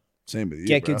 Bod. Same with you,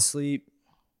 Get bro. good sleep.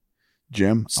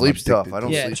 Gym. Sleep's I'm tough. addicted I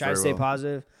don't Yeah, sleep try to very stay well.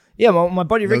 positive. Yeah, my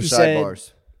buddy No Ricky said.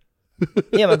 sidebars.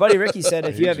 Yeah, my buddy Ricky said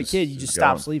if He you have a just kid, you is just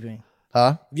stop going. sleeping.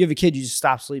 Huh? If you have a kid, you just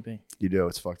stop sleeping. You do.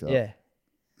 It's fucked up. Yeah.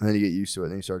 And then you get used to it.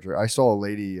 And then you start drinking. I saw a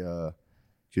lady.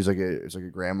 She was it's like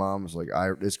a grandmom. It's like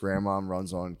this grandmom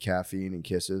runs on caffeine and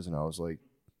kisses, and I was like,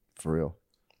 for real,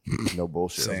 no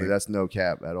bullshit. I was Same. like, that's no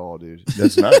cap at all, dude.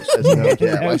 That's nice. That's no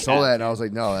cap. I saw that and I was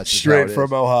like, no, that's just how Straight it from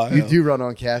is. Ohio. You do run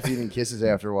on caffeine and kisses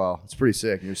after a while. It's pretty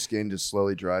sick. Your skin just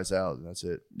slowly dries out, and that's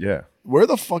it. Yeah. Where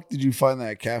the fuck did you find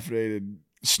that caffeinated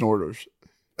snorters?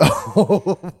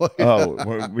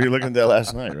 Oh, we were looking at that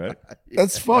last night, right?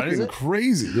 That's fucking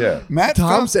crazy. Yeah. Matt Tom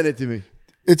found, sent it to me.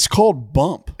 it's called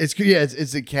Bump. It's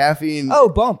a caffeine. Oh,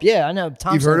 Bump. Yeah, I know.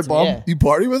 Tom You've heard of sent it to me, Bump? yeah. You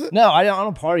party with it? No, I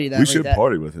don't party that. We like should that.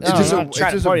 party with it. No, It's just I'm a, not it's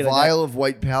trying to just a party like that. vial of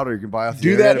white powder you can buy off the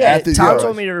Do internet. that Yeah, at the Tom gym.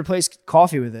 told me to replace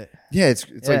coffee with it. Yeah, it's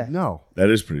Yeah. like no. That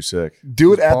is pretty sick.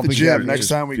 Do it Just at the bumping gym caffeine. next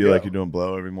Just time we feel go. like you're doing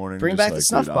blow every morning. Bring just back the like,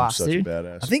 snuff dude, box, I'm such dude. a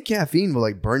badass. I think caffeine will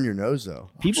like burn your nose though.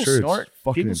 People sure it's snort.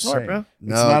 fucking People snort, insane. bro. It's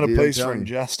No, not a dude, place I'm for telling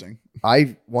you. ingesting.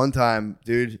 I one time,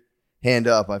 dude, hand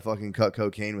up, I fucking cut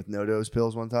cocaine with no dose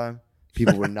pills one time.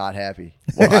 People were not happy.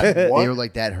 What? They were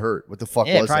like, that hurt. What the fuck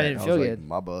Yeah, it was probably that? didn't And I feel was like, good.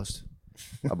 my bust.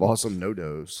 I bought some no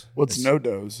dose. What's no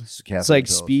dose? It's like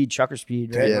speed, trucker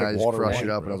speed, right? Yeah, and like I just water crushed white, it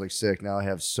up, bro. and I was like, sick. Now I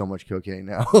have so much cocaine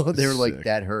now. They were like, Sick.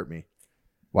 that hurt me.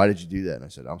 Why did you do that? And I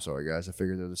said, I'm sorry, guys. I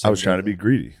figured they're the same. I was trying to be thing."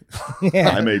 greedy.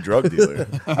 I'm a drug dealer.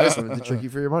 I just wanted to trick you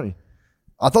for your money.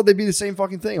 I thought they'd be the same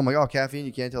fucking thing. I'm like, oh, caffeine,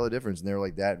 you can't tell the difference. And they were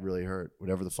like, that really hurt.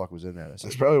 Whatever the fuck was in that. I said,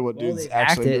 That's probably what Well, dudes they've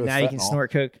actually acted. do with Now you can fentanyl.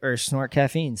 snort coke or snort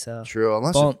caffeine. So true.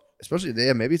 Unless, Bump. especially,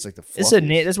 yeah, maybe it's like the it's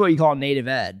fluffiest. that's what you call a native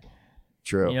ad.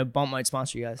 True. You know, Bump might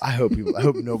sponsor you guys. I hope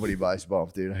nobody buys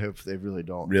Bump, dude. I hope they really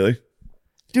don't. Really?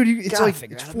 Dude, it's Gotta like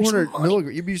figure it's out how to make some 400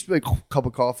 milligrams. You'd be just like cup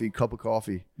of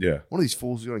coffee. Yeah. One of these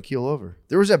fools is gonna keel over.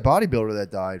 There was that bodybuilder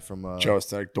that died from.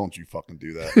 Joesthetics, don't you fucking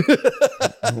do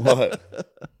that. What?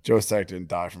 Joesthetics didn't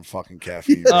die from fucking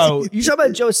caffeine. Oh, you talking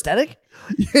about Joesthetics?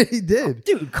 Yeah, he did.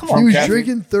 Dude, come He on. was caffeine?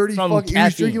 drinking 30 From fucking. He was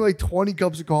caffeine. drinking like 20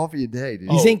 cups of coffee a day,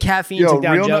 dude. You think caffeine Yo, took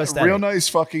down real, Joesthetics? real nice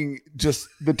fucking, just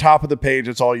the top of the page,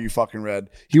 that's all you fucking read.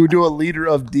 He would do a liter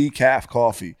of decaf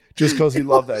coffee just because he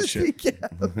loved that shit.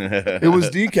 It was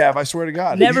decaf, I swear to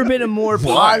God. Never been a more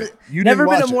Why? You never didn't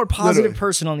been a watch more it, positive literally.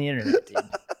 person on the internet, dude.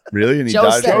 Really? And he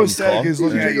Joesthetics. died from Joesthetics coffee? is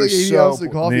looking He at drank you like 80 so. ounces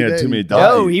of coffee He a had day. too many No,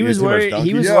 donkeys. he was had too much worried. He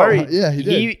donkey? was Yo, worried. yeah, he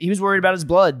did. He was worried about his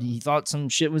blood. He thought some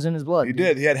shit was in his blood. He dude.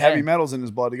 did. He had heavy Yeah. metals in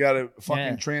his blood. He got a fucking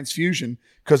Yeah. transfusion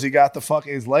because he got the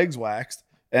fucking his legs waxed,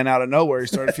 and out of nowhere he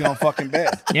started feeling fucking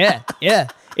bad. Yeah.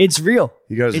 It's real.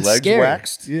 He got his It's legs scary.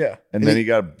 waxed, Yeah, and then he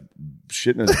got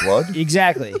shit in his blood.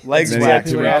 Exactly. Legs And then he had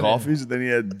waxed. too what many happened. coffees, and then he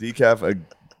had decaf.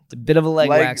 It's a bit of a leg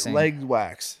waxing. leg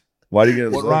wax. Why do you get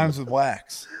his What leg- rhymes with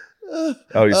wax?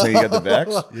 Oh, you're saying you got the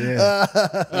vax?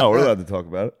 Yeah. Oh, we're allowed to talk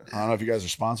about it. I don't know if you guys are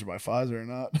sponsored by Pfizer or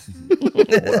not.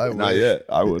 Not yet.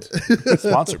 I would.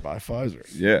 Sponsored by Pfizer.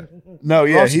 Yeah. No,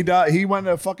 yeah, Awesome. he died. He went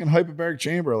to a fucking hyperbaric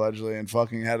chamber allegedly and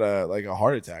fucking had a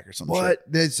heart attack or something. What?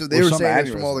 So they Or were some saying it's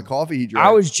from all the aneurysm. coffee he drank.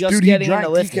 I was just Dude, he getting drank into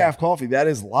lifting. decaf coffee. That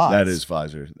is lies. That is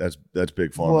Pfizer. That's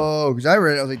big pharma. Whoa, because I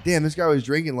read it. I was like, damn, this guy was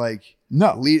drinking like.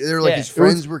 No, They're like Yeah. his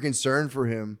friends were concerned for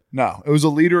him. no. It was a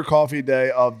liter of coffee a day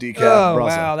of decaf. Oh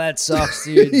Brussels. wow, that sucks,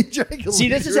 He dude. drank a See,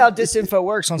 this is liter. how disinfo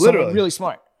works on Literally. someone really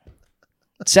smart.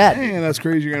 Sad. Man, that's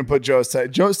crazy. You're gonna put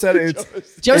Joesthetics. Joesthetics.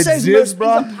 Joe It's says Ziz, he's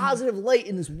bro. a positive light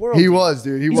in this world. He dude. was,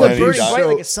 dude. He He's was. a He was burning bright so-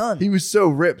 like a sun. He was so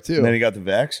ripped too. And then he got the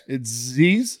vax. It's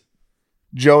Z's,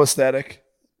 Joesthetic,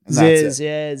 and that's Ziz, it.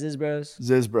 yeah, Ziz bros.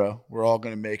 Ziz, bro. We're all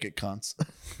gonna make it, cunts.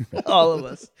 All of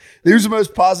us. He was the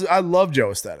most positive. I love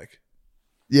Joesthetic.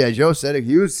 Yeah, Joesthetics.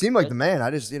 He seemed like the man. I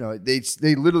just,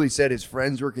 they literally said his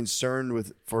friends were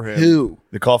concerned for him. Who?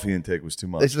 The coffee intake was too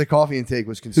much. They said the coffee intake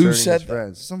was concerning said his that?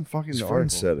 friends. Some fucking His article. friend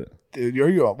said it.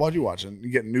 Dude, what you watching? You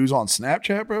getting news on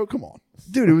Snapchat, bro? Come on.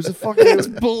 Dude, it was a fucking. It's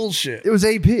bullshit. It was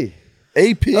AP.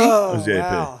 AP. Oh, was the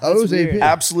AP. wow. Oh, it was That's AP. weird.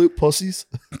 Absolute pussies.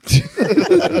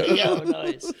 Yo,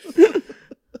 nice.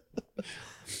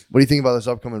 What do you think about this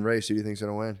upcoming race? Who do you think's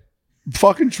gonna win?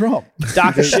 Fucking Trump.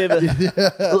 Dr. Shiva.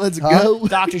 Let's go.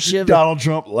 Dr. Shiva. Donald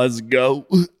Trump, let's go.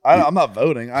 I'm not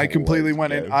voting. I completely Let's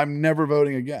went in. go. I'm never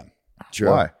voting again.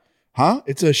 Why? Huh?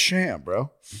 It's a sham,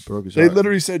 bro. Broke his They heart.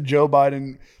 literally said Joe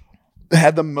Biden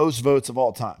had the most votes of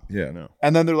all time. Yeah, no.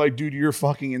 And then they're like, dude, you're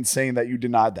fucking insane that you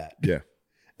denied that. Yeah.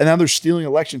 And now they're stealing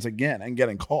elections again and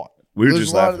getting caught. We were There's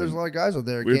just a lot laughing. of guys out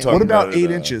there. We were can't- talking What about about it,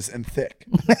 8 inches and thick?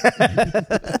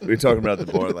 We were talking about the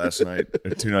bar last night,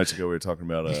 or 2 nights ago. We were talking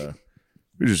about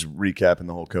we were just recapping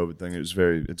the whole COVID thing. It's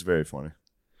very funny.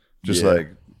 Just Yeah. like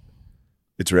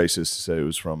it's racist to say it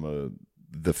was from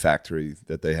the factory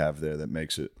that they have there that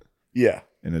makes it. Yeah.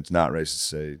 and it's not racist to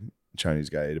say Chinese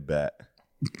guy ate a bat.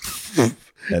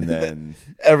 And then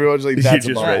Everyone's like, that's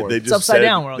you just above read, board. they It's just upside said,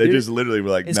 down world, They dude. just literally were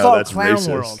like, It's no, called that's clown racist.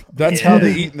 world. That's how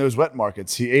they eat in those wet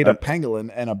markets. He ate a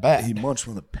pangolin and a bat. He munched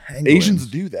one of the pangolins. Asians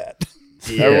do that.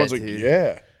 Yeah, Everyone's like, dude.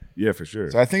 yeah. Yeah, for sure.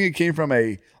 So I think it came from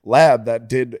a lab that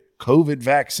did COVID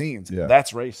vaccines. Yeah.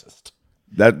 That's racist.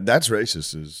 That's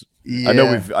racist.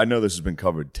 I know this has been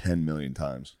covered 10 million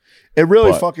times. It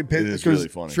really But fucking it is because really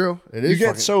funny. True. It you is. get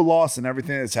fucking- so lost in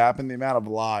everything that's happened. The amount of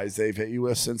lies they've hit you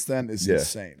with since then is Yeah.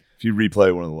 insane. If you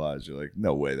replay one of the lies, you're like,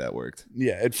 no way that worked.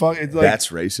 Yeah, it's like That's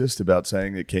racist about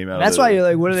saying it came out That's of why you're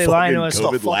like, what are they lying to us?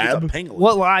 fucking COVID lab? pangolin.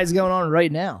 What lie is going on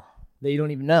right now that you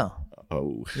don't even know?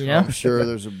 Oh, You know? I'm sure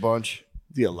there's a bunch.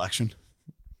 The election.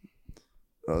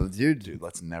 Oh, Dude,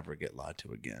 let's never get lied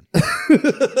to again.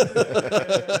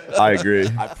 I agree.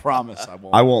 I promise I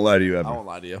won't. I won't lie to you ever. I won't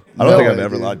lie to you. I don't No think I've way,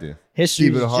 ever dude. lied to you. History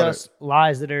Keep it is 100. just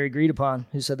lies that are agreed upon.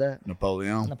 Who said that?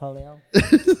 Napoleon. Napoleon.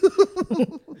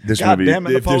 This God movie, damn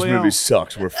it, if this Napoleon. movie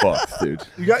sucks, we're fucked, dude.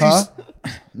 You got Huh?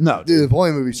 No, dude. Dude, the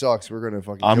Napoleon movie sucks. We're gonna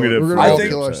fucking. I'm kill gonna- We're gonna I all think-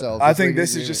 kill ourselves. I Let's think make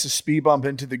this an is just agreement. a speed bump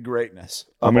into the greatness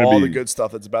I'm of gonna all be- the good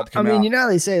stuff that's about to I come mean, out. you know how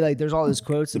they say like there's all these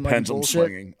quotes The and like pendulum's bullshit.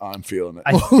 swinging. I'm feeling it.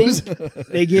 I think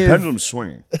they give. Pendulum's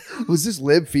swinging. Was this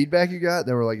lib feedback you got?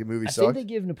 That were like a movie I think sucked. they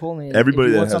give Napoleon. Everybody if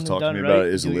you that want has something talked to done me right, about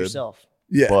it is a do it lib. yourself.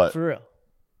 Yeah. But For real.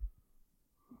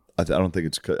 I don't think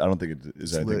it's. I don't think it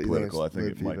is It's anything lit- political. I it's think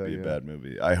lit it might be a feedback, yeah. bad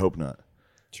movie. I hope not.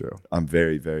 True. I'm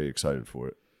very, very excited for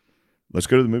it. Let's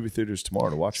go to the movie theaters tomorrow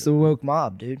to watch It's it. the woke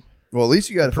mob, dude. Well, at least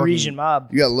you got a Parisian fucking, mob.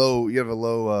 You got low. You have a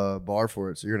low bar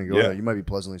for it, so you're gonna go. Yeah. There. You might be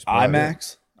pleasantly surprised.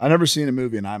 IMAX. I never seen a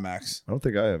movie in IMAX. I don't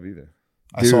think I have either.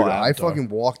 I Dude, saw I Avatar. fucking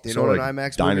walked in Saw, on like, an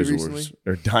IMAX movie dinosaurs recently.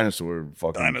 or dinosaur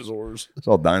fucking dinosaurs. It's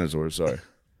all dinosaurs. Sorry.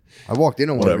 I walked in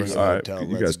on one. Whatever. recently. All right. hotel, You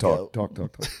let's guys talk. go.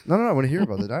 Talk. No, I want to hear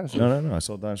about the dinosaurs. No. I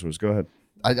saw dinosaurs. Go ahead.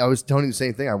 I was telling you the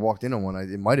same thing. I walked in on one.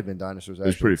 It might have been dinosaurs. It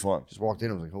was Actually. pretty fun. Just walked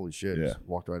in. I was like, holy shit. Yeah. Just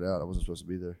walked right out. I wasn't supposed to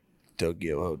be there.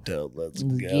 Tokyo Hotel. Let's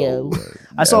go. Yeah.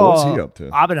 I what's saw he up to?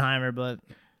 Oppenheimer, but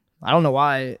I don't know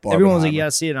why. Everyone was like, Barbenheimer. "You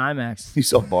gotta see it in IMAX." He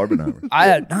saw Barbenheimer. I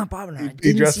had not Barbenheimer. I He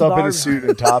didn't dressed see up in a suit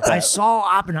and top I hat. saw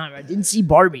Oppenheimer. I didn't see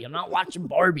Barbie. I'm not watching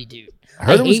Barbie, dude. I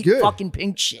heard it was hate good. fucking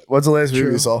pink shit. What's the last movie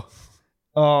True. you saw?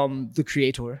 The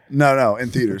Creator. No, in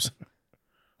theaters.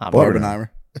 Barbenheimer.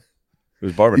 It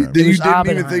was Barbenheimer. You was didn't even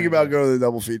Oppenheimer. think about going to the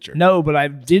double feature. No, but I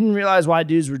didn't realize why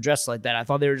dudes were dressed like that. I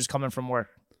thought they were just coming from work.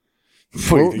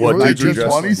 What Really? dude you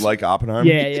dressed 1920s? like Oppenheimer?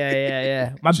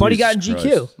 Yeah. My buddy got in Jesus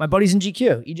GQ. Christ. My buddy's in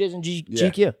GQ. EJ's in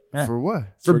GQ. Yeah. For what?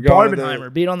 For For going to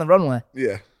Barbenheimer, being on the runway.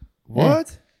 Yeah.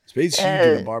 What? Spade's huge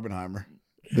in Barbenheimer.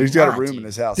 He's got a room in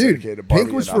his house Dude, dedicated to Barbie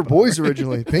pink was and for Oppenheimer. boys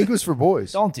originally. Pink was for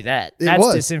boys. Don't do that. It That's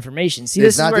was. disinformation. See, It's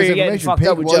this is not where you're getting disinformation. fucked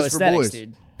Pink up with was for Joesthetics, boys.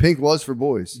 dude. Pink was for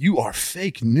boys. You are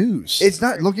fake news. It's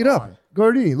not. Look it up.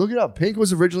 Gardini, look it up. Pink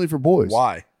was originally for boys.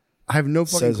 Why? I have no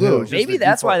fucking Says clue. who? It's just Maybe the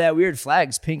that's why default. that weird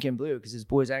flag's pink and blue, because it's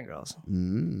boys and girls. The I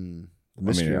mean,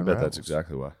 mystery I bet unravels. that's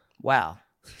exactly why. Wow.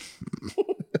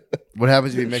 What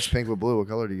happens if you mix pink with blue? What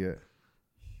color do you get?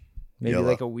 Maybe Yellow.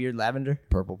 like a weird lavender.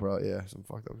 Purple, probably. Yeah, some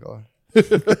fucked up color.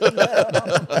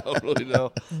 I don't really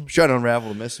know. I'm trying to unravel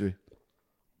the mystery.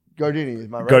 Gardini, is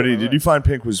my right? Gardy, did you find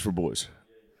pink was for boys?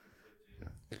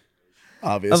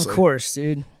 Obviously. Of course,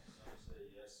 dude.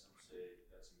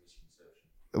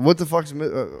 What the fuck's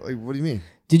like? What do you mean?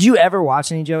 Did you ever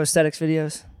watch any Joesthetics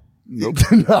videos? Nope.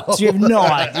 No. So you have no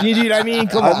idea, dude. I mean,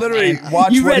 come on. I literally man.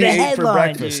 watched you what read he a ate for headline,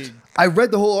 breakfast. dude. I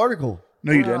read the whole article,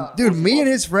 No, you didn't. dude. Me and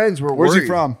his friends were. Where's worried. he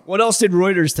from? What else did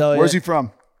Reuters tell you? Where's he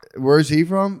from? Where's he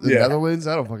from? The Yeah. Netherlands?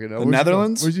 I don't fucking know. The Where's he from?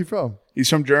 Netherlands? Where's he from? He's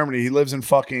from Germany. He lives in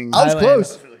fucking. I was Thailand.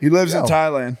 close. He lives in Yo.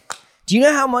 Thailand. Do you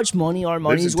know how much money our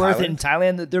money's in worth Thailand? in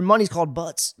Thailand? Their money's called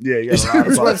butts. Yeah, you got a lot of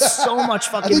It's worth bucks. so much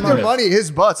I fucking think their money. money,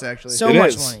 his butts actually. So It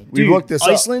much is. money. We Dude, looked this up.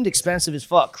 Iceland, expensive as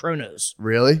fuck. Kronos.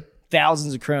 Really?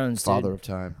 Thousands of kronos, dude. Father of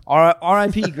time.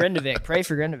 R.I.P. Grindavik. Pray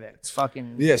for Grindavik. It's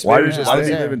fucking Yes. Why Spade does was why just does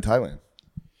he there. live in Thailand?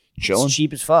 chilling. it's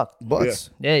cheap as fuck. Butts.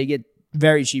 Yeah, you get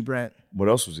very cheap rent. What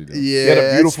else was he doing? Yeah. He had a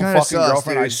that's beautiful kinda fucking sus,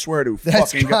 girlfriend. I dude. swear to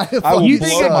That's fucking God. kinda I will fucking You blow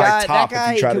think sus. a my guy, that top if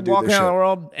guy you try to could do walk this around shit. the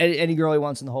world any girl he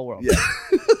wants in the whole world? Yeah.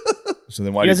 So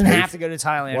then why He did doesn't pay have to go to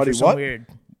Thailand Why'd for he some what? weird.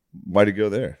 Why'd he go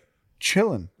there?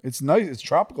 Chilling. It's nice. It's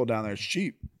tropical down there. It's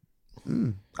cheap. I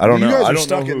don't You know. guys I are don't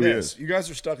stuck know in who he this. is. You guys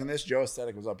are stuck in this. Joe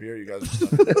Aesthetic was up here. You guys are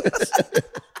stuck in this.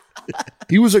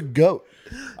 He was a goat.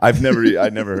 I've never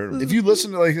heard of him. If you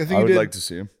listen to like I think I you would did like to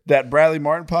see him. that Bradley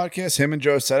Martin podcast, him and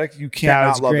Joe Aesthetic, you That can't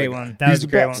was not love a great that guy. one. That He's was a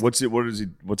the great best.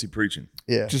 one. What's he preaching?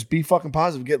 Yeah. Just be fucking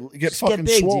positive. Get Just fucking get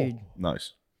big, swole. dude.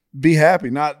 Nice. Be happy.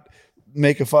 Not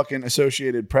make a fucking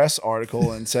Associated Press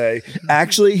article and say,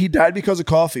 actually, he died because of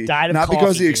coffee, Died of not coffee,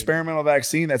 because of the dude. experimental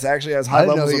vaccine that's actually has I high didn't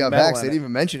know levels he of got metal vaxxed. They in didn't it.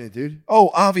 even mention it, dude.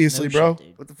 Oh, obviously, No bro. shit,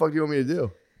 dude. What the fuck do you want me to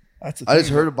do? That's the I just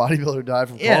thing. heard a bodybuilder died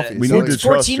from Yeah, coffee. We So need like, to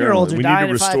trust 14-year-olds journalism. are We need dying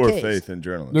to of restore 5Ks. faith in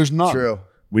journalism. There's none. true.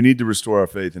 We need to restore our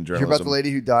faith in Did you hear journalism. about the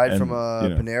lady who died And, from you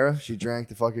know. Panera? She drank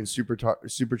the fucking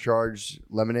supercharged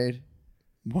lemonade.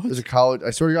 What? There's a college. I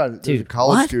swear to God, there's a Dude,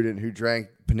 college what? student who drank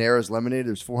Panera's lemonade.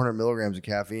 There's 400 milligrams of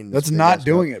caffeine. in this That's big not ass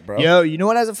doing cup. it, bro. Yo, you know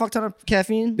what has a fuck ton of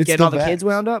caffeine? It's Getting the all the kids Vax.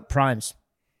 wound up? Primes.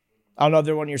 I don't know if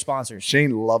they're one of your sponsors.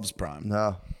 Shane loves Prime.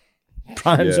 No.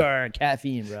 Primes Yeah. are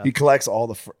caffeine, bro. He collects all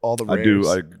the I rares. do.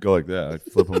 I go like that. I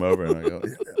flip them over and I go.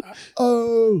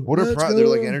 Oh, What are Prime? They're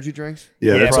like energy drinks.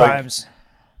 Yeah, that's like Primes.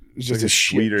 It's like a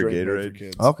shit sweeter drink made for Gatorade.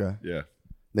 kids. Okay. yeah,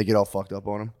 They get all fucked up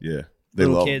on them. yeah. They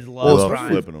Little love kids them. love They love Prime.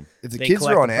 flipping them. If the They kids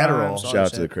collect are on the Adderall, Primes, all Shout out that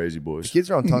to the shit. crazy boys. the kids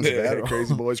are on tons of Yeah, Adderall.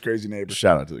 crazy boys, crazy neighbors.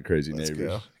 Shout out to the crazy Let's neighbors.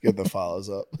 go. Get the follows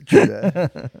up. True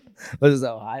that. What is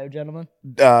that, Ohio gentlemen?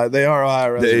 They are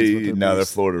Ohio residents. but They're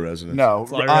beasts. Florida residents. No,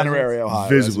 Florida honorary Ohio.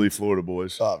 visibly Florida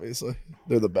boys. residents, obviously,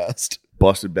 they're the best.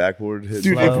 Busted backboard. Hit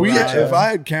Dude, Love that. if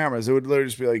I had cameras, it would literally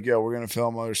just be like, yo, we're gonna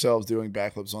film ourselves doing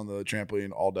backflips on the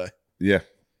trampoline all day. yeah,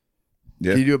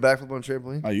 yeah. Can you do a backflip on a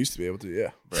trampoline? I used to be able to,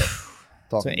 yeah.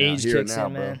 Talk So now, age here and kicks now,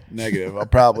 in, bro. man. Negative. I'll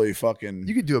probably fucking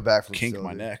You could do a backflip. kink still, my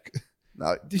dude. neck,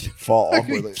 No, dude, fall off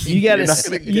with it. You gotta, not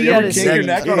gonna- you you gotta ever kink your see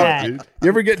neck on that. dude. You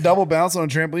ever get double bounce on a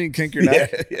trampoline and kink your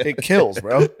neck? Yeah. It kills,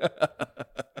 bro.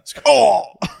 Oh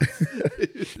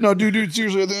no, dude,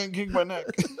 seriously, I think I kinked my neck.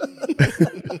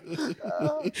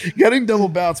 Getting double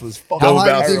bounce was fucking how Double high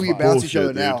do you bounce think is we can bounce each other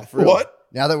bullshit, now? dude. For real? What?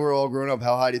 Now that we're all grown up,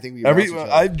 how high do you think we can bounce each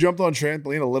other? I jumped on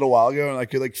trampoline a little while ago and I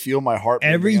could like feel my heart.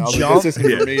 Every beating. I was jump- like, this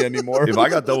isn't for me anymore. If I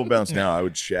got double bounce now, I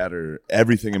would shatter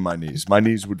everything in my knees. My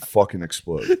knees would fucking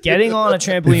explode. Getting on a If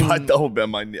I trampoline. double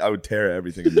bounce, I would tear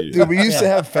everything immediately. Dude, we used to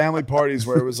have family parties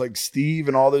where it was like Steve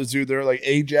and all those dudes. They were like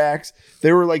Ajax.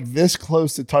 They were like this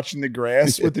close to touching the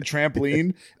grass with the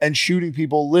trampoline and shooting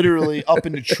people literally up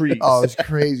into trees. Oh, it's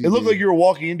crazy. It looked dude. like you were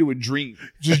walking into a dream.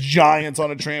 Just giants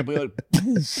on a trampoline, like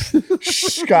poof,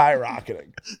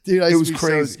 skyrocketing. dude. I it used was to be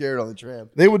crazy. so scared on the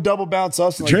tramp. They would double bounce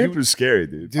us. And, like, Tramp you- is scary,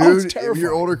 dude. Dude, Oh, it's if terrifying.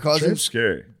 your older Tramp's cousins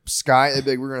scary. sky, they'd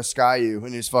be like, we're gonna sky you,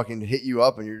 and they just fucking hit you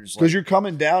up, and you're just Because like, you're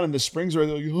coming down and the springs are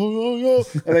like, oh,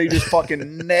 and then you just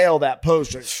fucking nail that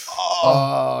post. Like,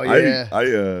 oh. oh yeah.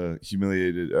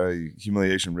 I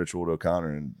humiliation ritualed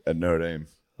O'Connor at Notre Dame.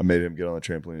 I made him get on the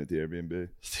trampoline at the Airbnb. Dude,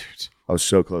 I was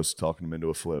so close to talking him into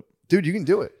a flip. Dude, you can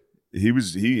do it. He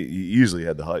easily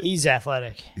had the height. He's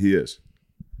athletic. He is.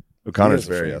 O'Connor's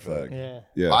He is a very freak, athletic. Yeah.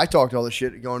 Yeah. I talked all this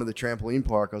shit going to the trampoline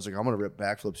park. I was like, I'm gonna rip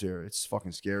backflips here. It's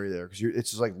fucking scary there because it's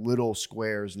just like little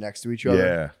squares next to each other.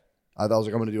 Yeah. I thought I was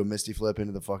like, I'm gonna do a misty flip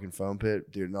into the fucking foam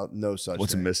pit, dude. No such.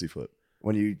 What's a thing. missy flip?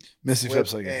 When you Misty flip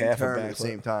flips like and half a turn at back the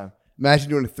same time. Imagine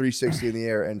doing a 360 in the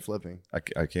air and flipping.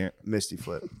 I can't. Misty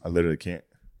flip. I literally can't.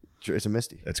 It's a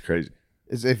misty. That's crazy.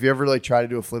 It's, if you ever like try to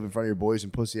do a flip in front of your boys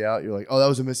and pussy out, you're like, oh, that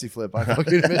was a misty flip. I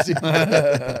fucking misty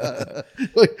flip.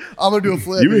 Like, I'm gonna do a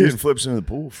flip. You were and hitting flips into the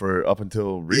pool for up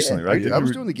until recently, yeah, right? I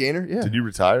was doing the gainer. Yeah. Did you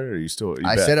retire or are you still? Are you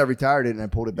I back? said I retired it and I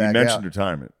pulled it You back mentioned out.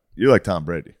 retirement. You're like Tom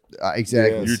Brady.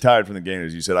 Exactly. Yes. You retired from the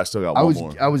gainers. You said I still got I one was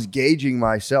more. I was gauging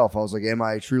myself. I was like, am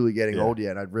I truly getting Yeah. old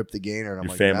yet? And I'd rip the gainer and I'm Your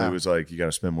like, family nah. was like, you got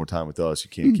to spend more time with us. You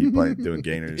can't keep playing doing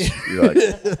gainers. You're like,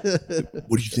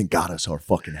 what do you think got us our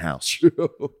fucking house?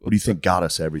 What do you think got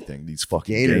us everything? These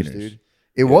fucking gainers, gainers. dude.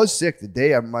 It was sick. The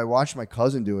day I watched my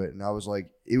cousin do it, and I was like,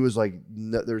 it was like,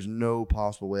 no, there's no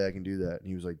possible way I can do that. And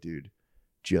he was like, dude,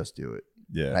 just do it.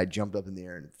 And Yeah. I jumped up in the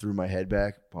air and threw my head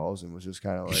back, paused, and was just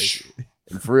kind of like,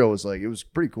 and for real, it was like, it was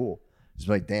pretty cool. It's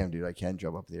like, damn, dude, I can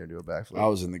jump up in the air and do a backflip. I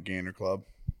was in the gainer club.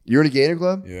 You're in a gainer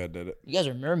club? Yeah, I did it. You guys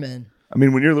are mermen. I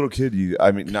mean, when you're a little kid,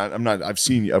 I've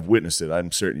seen you, I've witnessed it.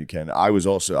 I'm certain you can. I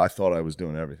thought I was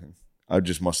doing everything. I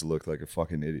just must have looked like a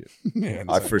fucking idiot. Yeah,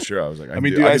 I was like, I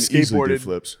mean, do- dude, I can easily do skateboarded-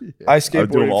 flips. I I would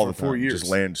do them skateboarded all for the 4 time. years.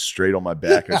 Just land straight on my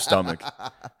back or stomach.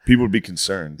 People would be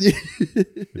concerned. They'd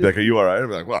be like, "Are you all right?" I'd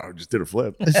be like, "Wow, I just did a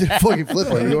flip." I said, fucking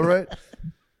flip. Are you all right?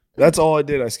 That's all I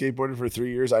did. I skateboarded for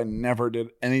 3 years. I never did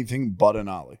anything but an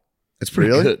ollie. It's pretty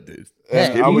Really? good, dude.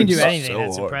 Yeah, I you would can do suck anything. so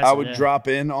That's hard. impressive. I would yeah. drop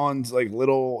in on like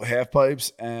little half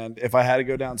pipes, and if I had to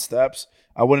go down steps,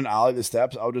 I wouldn't ollie the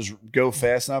steps. I would just go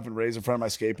fast enough and raise in front of my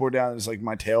skateboard down, and just like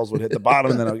my tails would hit the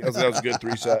bottom, and then that was a good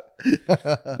 3 set.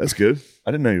 That's good.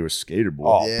 I didn't know you were a skater boy.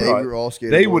 Oh, Yeah, bro, we were all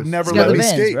skating. they boys. would never He's got let the me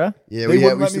bands, skate. bro. Yeah, They we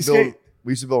wouldn't used let to me build.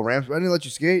 We used to build ramps. I didn't let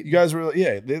you skate. You guys were,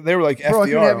 yeah, they were like Bro, I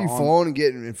couldn't FDR. have you on-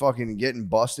 falling and getting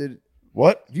busted.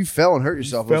 What? If you fell and hurt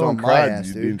yourself, it was Fell on and my cried, ass,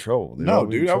 you'd be in dude. trouble. They'd No, all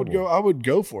be in dude, trouble. I would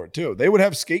go for it too. They would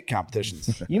have skate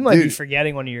competitions. You might be Dude.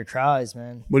 forgetting one of your cries,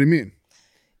 man. What do you mean?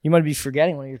 You might be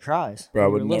forgetting one of your cries. Bro, I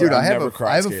when would you were never- little. Dude, I've never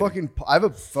cried skating. I have a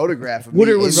photograph of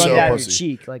Water me. would in run so down your pussy.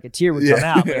 cheek. Like a tear would come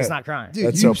out, but it's not crying. Dude,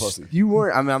 That's you, so pussy. You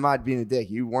weren't. I mean, I'm not being a dick.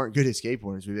 You weren't good at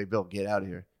skateboarding. So we'd be like, Bill, get out of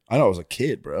here. I know I was a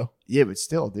kid, bro. Yeah, but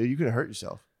still, dude, you could have hurt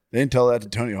yourself. They didn't tell that to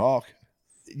Tony Hawk.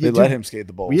 They Dude, let him skate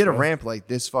the bowls. We had a bro. ramp like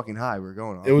this fucking high. We were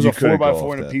going on. It was You a couldn't go 4x4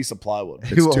 off and a that. piece of plywood.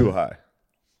 It's too high.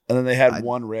 And then they had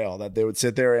one rail that they would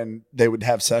sit there and they would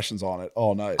have sessions on it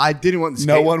all night. I didn't want the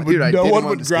skate. No one would- Dude, I no didn't one want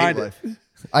would the skate grind it. life.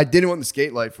 I didn't want the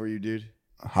skate life for you, dude.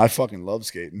 I fucking love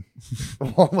skating.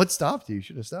 What stopped you? You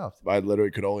should have stopped. I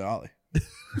literally could only ollie.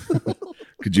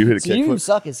 Could you hit a So you kickflip?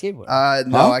 suck at skateboarding.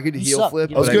 No, Huh? I could You heel suck. flip.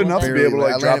 You I was but good enough to be barely- able to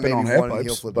like I drop landed in on maybe half one heel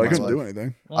pipes, flip but I in my couldn't do life.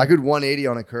 anything. I could 180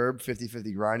 on a curb,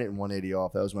 50-50 grind it, and 180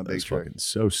 off. That was my big That's trick. fucking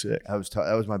so sick. That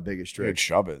was my biggest I could trick.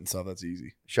 shove it and stuff. That's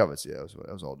easy. Shove it. Yeah,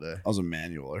 that was all day. I was a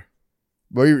manualer.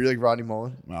 Were you like Rodney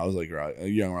Mullen? I was like a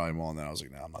young Riley Mullen. Then I was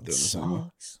like, nah, I'm not doing this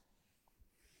anymore. Sucks.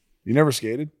 You never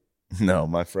skated? No,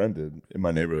 my friend did in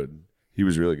my neighborhood. He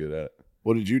was really good at it.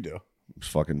 What did you do? It was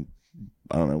fucking,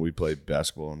 I don't know. We played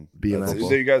basketball and BMX.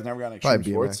 So you guys never got into extreme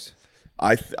Probably sports?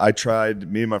 BMX. I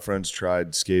tried. Me and my friends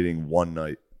tried skating one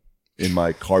night in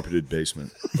my carpeted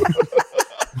basement.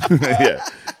 Yeah,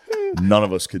 none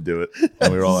of us could do it,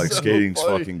 and we were all like, So "Skating's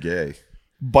funny. fucking gay."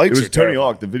 Bikes It was are Tony terrifying.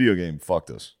 Hawk. The video game fucked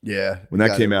us. Yeah. When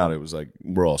that came out, it was like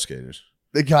we're all skaters.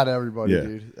 They got everybody, Yeah.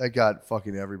 dude. That got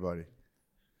fucking everybody.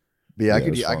 But yeah, Yeah, it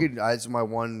was fun. that's my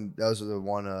one, that was the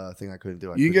one thing I couldn't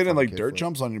do. I You couldn't get in fucking like kick dirt flip.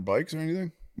 jumps on your bikes or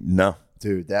anything? No,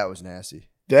 Dude, that was nasty.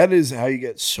 That is how you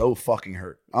get so fucking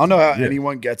hurt. I don't know how Yeah.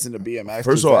 anyone gets into BMX.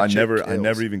 first of all, I that shit never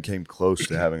kills. even came close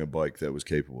to having a bike that was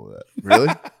capable of that.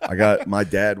 Really? My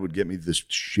dad would get me the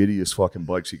shittiest fucking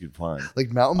bikes he could find.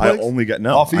 Like mountain I bikes? only got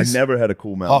Huffies? I never had a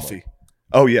cool mountain Huffy. bike.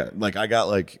 Oh yeah, like I got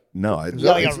like no, I Was You that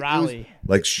got like it a was- rally.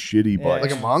 like shitty Yeah. bikes.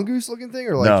 Like a mongoose looking thing,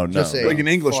 or like No, just no. a Like an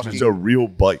Englishman. fucking- It's a real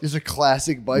bike. just a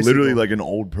classic bicycle, Literally like an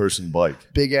old person bike.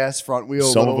 big ass front wheel.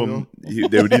 Some of little them,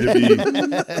 they would either be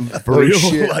for Oh, real,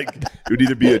 shit. like it would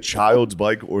either be a child's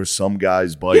bike or some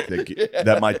guy's bike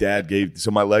that my dad gave.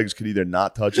 So my legs could either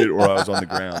not touch it or I was on the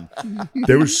ground.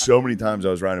 There were so many times I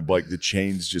was riding a bike, the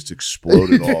chains just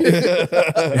exploded off,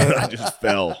 and I just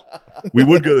fell. We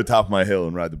would go to the top of my hill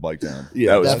and ride the bike down.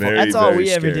 Yeah, that was definitely. very. That's all very we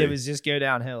ever scary. did was just go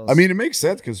down hills. I mean, it makes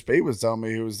sense because Spade was telling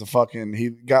me he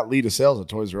got lead of sales at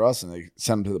Toys R Us and they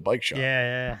sent him to the bike shop.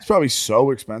 yeah. It's probably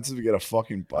so expensive to get a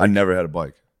fucking bike. I never had a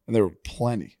bike. And there were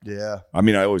plenty. Yeah. I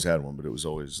mean, I always had one, but it was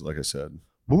always like I said.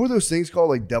 What were those things called?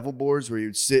 Like devil boards, where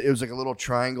you'd sit. It was like a little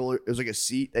triangle. It was like a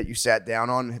seat that you sat down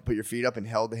on, and put your feet up, and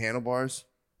held the handlebars.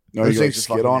 No, Those you like things are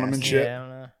skid fucking on them and nasty. shit. Yeah, I don't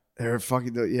know. They were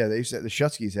fucking. Yeah, they used to. The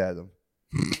Shutskis had them.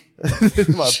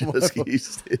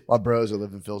 my bros that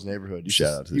lived in Phil's neighborhood.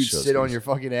 Shout out to the You'd sit on Shutskis. your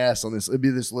fucking ass on this. It'd be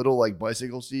this little like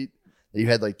bicycle seat that you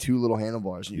had like two little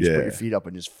handlebars, and you just put Yeah. your feet up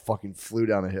and just fucking flew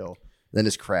down a hill, then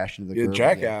just crashed into the Yeah,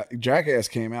 curb. again. Jackass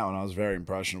came out when I was very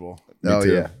impressionable. Me Oh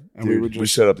too. yeah. And we would We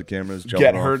just set up the cameras, get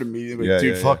jumping hurt off. immediately. Yeah,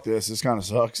 Dude, yeah, fuck this. This kind of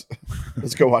sucks.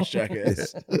 Let's go watch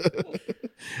Jackass.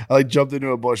 I like jumped into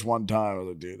a bush one time. I was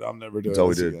like, dude, I'm never doing That's all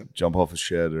we this did. again. Jump off a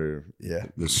shed or Yeah.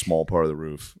 the small part of the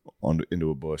roof into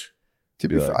a bush. To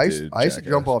be Be fair, like, I used dude, to Jackass.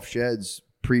 jump off sheds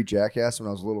pre-Jackass when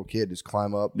I was a little kid. Just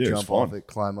climb up, Yeah, it was jump off fun. it,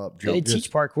 climb up, Yeah, they jump.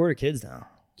 teach parkour to kids now.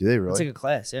 Do they It's really? like a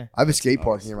class, yeah. I have a skate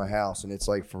park near my house, and it's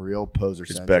like for real poser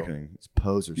It's central. beckoning. It's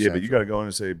poser Yeah, but you central. got to go in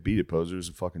and say, beat it, posers,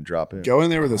 and fucking drop in. Go in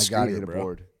there with a I gotta scooter, get a bro.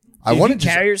 board. I I want to to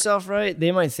carry yourself right.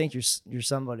 They might think you're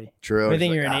somebody. True. They It's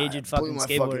think like, you're an "Ah, aged blew fucking my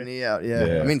skateboarder." fucking knee out. Yeah.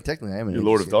 Yeah. I mean, technically, I am an You're aged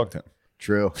Lord of skateboarder. Dogtown.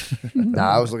 True. Nah,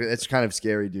 I was looking. It's kind of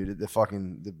scary, dude. The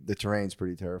fucking the terrain's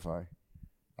pretty terrifying.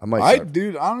 I might. Start,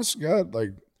 Dude, honest to God, like,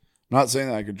 I'm not saying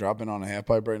that I could drop in on a half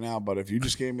pipe right now, but if you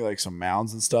just gave me like some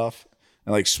mounds and stuff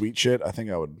and like sweet shit, I think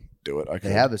I would do it. I could.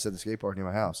 they have this at the skate park near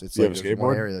my house. It's You like have a there's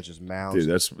one skateboard? area that's just mounds.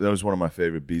 Dude, that was one of my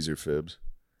favorite Beezer fibs.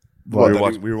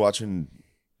 What, We were watching.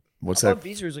 What's I that? thought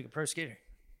Beezer was like a pro skater.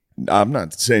 I'm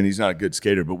not saying he's not a good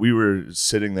skater, but we were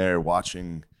sitting there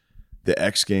watching the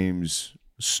X Games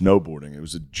snowboarding. It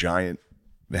was a giant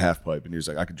half pipe, and he was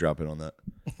like, "I could drop in on that."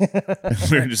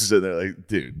 We were just sitting there like,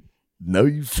 "Dude, no,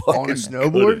 you fucking On a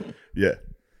snowboard? couldn't." Yeah,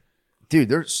 Dude,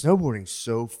 they're snowboarding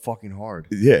so fucking hard.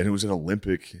 yeah, and it was an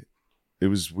Olympic. It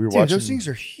was we were Dude, watching. those things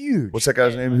are huge. What's that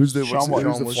guy's name? Who's the Sean White.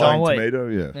 who's the Sean flying White. tomato?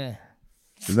 Yeah, Yeah.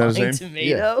 isn't that his Flying name?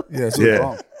 tomato? Yeah, it's Yeah.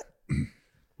 wrong.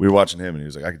 We were watching him, and he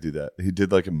was like, "I could do that." He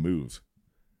did like a move.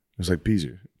 It was like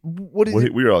Beezer. What is Well,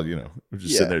 it? we were all, we're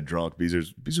just Yeah. sitting there drunk. Beezer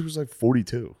was like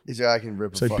 42. Is that I can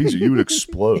rip It's a like fucking. Beezer, you would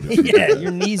explode. if you did Yeah, that.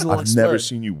 your knees will I've explode. never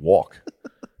seen you walk.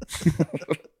 I don't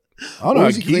know What how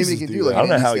was he claiming geezers he can do, that. like, I don't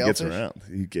know Andy how he gets Sailfish?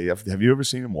 around. Have you ever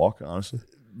seen him walk? Honestly,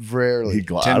 Rarely.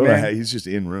 I don't know how he's just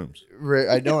in rooms.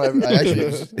 I don't. I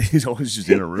actually. He's always just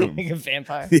in a room. Like a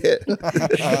vampire.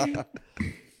 Yeah.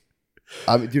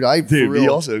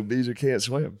 Dude, Beezer can't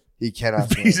swim. He cannot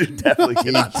swim. Beezer definitely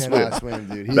cannot swim,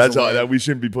 dude. That's all. That we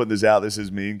shouldn't be putting this out. This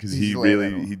is mean because he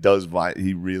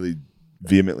really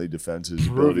vehemently defends his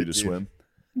ability to swim.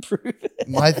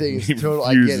 My thing is He total.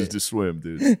 I get refuses it. to swim,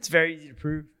 dude. It's very easy to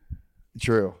prove.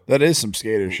 True. That is some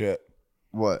skater shit.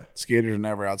 What? Skaters are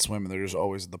never out swimming. They're just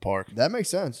always at the park. That makes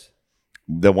sense.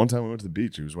 That one time we went to the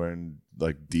beach, he was wearing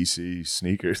like DC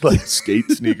sneakers, like skate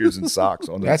sneakers and socks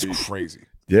on the That's beach. crazy.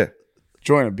 Yeah.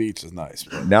 Joining a beach is nice.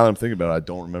 But Now that I'm thinking about it, I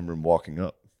don't remember him walking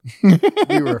up. We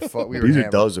were Beezer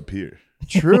hammered. does appear.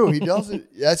 True, he doesn't.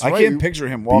 That's I right. can't picture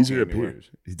him walking. Beezer anywhere.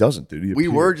 appears. He doesn't, dude. He We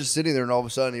appears. were just sitting there, and all of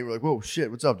a sudden, he was like, "Whoa, shit,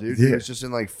 what's up, dude?" He Yeah. was just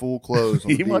in like full clothes. On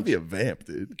the He might beach. be a vamp,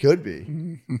 dude. Could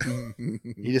be.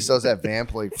 He just does that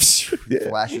vamp like Yeah.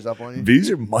 flashes up on you.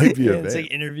 Beezer might be a It's vamp.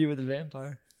 like Interview with a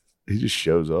Vampire. He just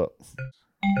shows up.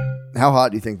 How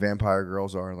hot do you think vampire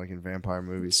girls are, like in vampire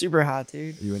movies? Super hot,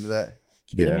 dude. You into that?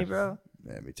 Kidding Yeah. me, bro?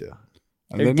 Yeah, me too.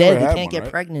 And They're they dead. never They had can't one, get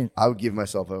right? pregnant. I would give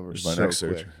myself over Here's my so next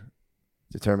quick search.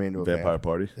 to turn me into a Vampire vamp.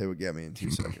 party. They would get me in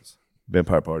 2 seconds.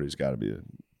 Vampire party's got to be a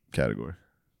category.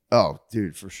 Oh,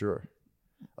 dude, for sure.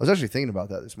 I was actually thinking about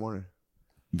that this morning. I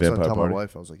was Vampire gonna tell party. my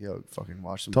wife, I was like, "Yo, fucking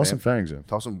watch some Toss some vamp, fangs in.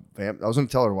 toss some vamp." I was gonna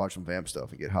tell her to watch some vamp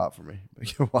stuff and get hot for me.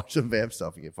 Watch some vamp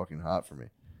stuff and get fucking hot for me.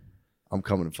 I'm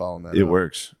coming and following that. It up.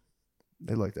 works.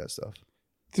 They like that stuff.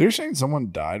 They're saying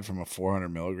someone died from a 400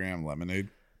 milligram lemonade.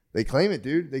 They claim it,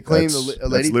 dude. They claim a That's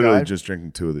lady literally died. just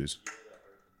drinking 2 of these.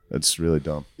 That's really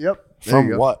dumb. Yep. There you From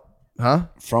go. what? Huh?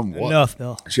 From what? Enough,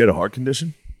 though. She had a heart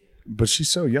condition, but she's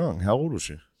so young. How old was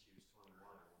she?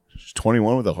 She's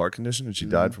 21 with a heart condition, and she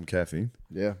died from caffeine.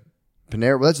 Yeah.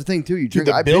 Panera. Well, that's the thing too. You Dude,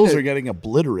 drink. the Bills are getting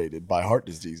obliterated by heart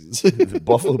diseases. The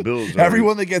Buffalo Bills. Are,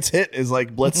 Everyone that gets hit is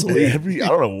like Blitzley. I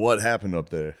don't know what happened up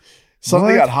there.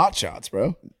 Somebody What? got hot shots,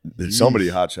 bro. Somebody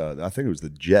hot shot. I think it was the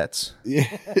Jets. Yeah,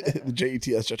 the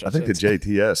JETS. I think the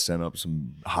JTS sent up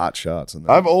some hot shots. And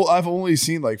I've only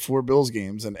seen like 4 Bills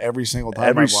games, and every single time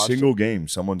every I've watched single game,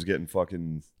 someone's getting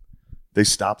fucking. They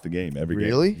stop the game every game.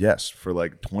 Really? Yes, for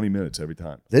like 20 minutes every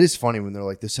time. That is funny when they're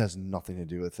like, "This has nothing to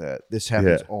do with that." This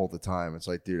happens Yeah. all the time. It's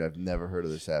like, dude, I've never heard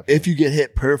of this happening. if you get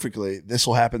hit perfectly, this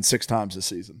will happen 6 times this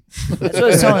season. That's what I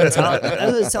was telling Tom. That's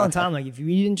what I was telling Tom. Like, if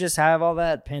we didn't just have all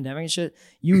that pandemic and shit,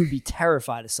 you would be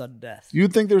terrified of sudden death.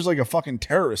 You'd think there's like a fucking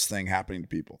terrorist thing happening to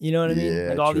people. You know what I mean? Yeah,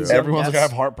 Like all true. these young Everyone's gonna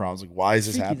deaths have heart problems. Like, why is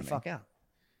this freak you happening? the fuck out.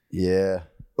 yeah,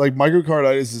 Like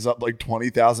myocarditis is up like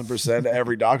 20,000%.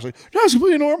 Every doc's like, no, it's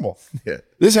completely normal. Yeah.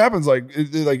 This happens like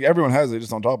everyone has it. They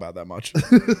just don't talk about it that much.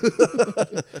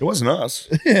 It wasn't us.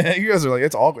 Yeah, you guys are like,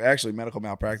 it's all actually medical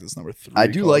malpractice number 3. I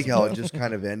do like how it just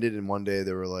kind of ended, and one day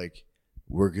they were like,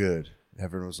 "We're good."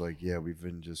 Everyone was like, "Yeah, we've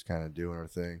been just kind of doing our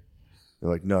thing." They're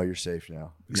like, "No, you're safe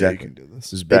now." Exactly. you can do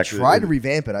this. This is They back tried to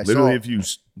revamp it. I literally, saw. if you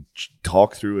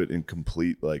talk through it in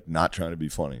complete, like not trying to be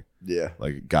funny, Yeah,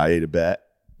 like a guy ate a bat,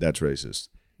 that's racist.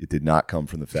 It did not come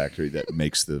from the factory that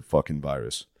makes the fucking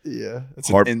virus. yeah. It's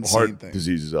Heart an insane thing.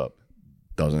 disease is up.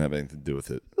 Doesn't have anything to do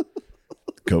with it.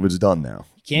 COVID's done now.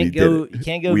 You We can't did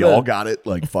it. go. We vote. all got it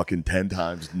like fucking 10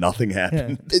 times. Nothing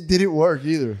happened. It didn't work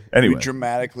either. Anyway, We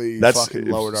dramatically that's fucking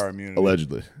lowered our immunity.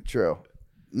 Allegedly. True.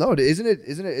 No, isn't it?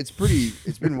 Isn't it? It's pretty.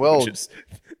 It's been well.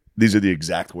 These are the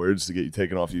exact words to get you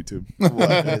taken off YouTube. What,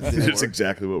 it didn't That's work?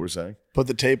 exactly what we're saying. Put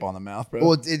the tape on the mouth, bro.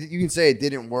 Well, you can say it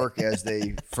didn't work as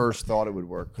they first thought it would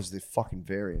work because the fucking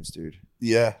variants, dude.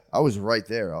 yeah. I was right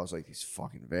there. I was like, these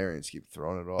fucking variants keep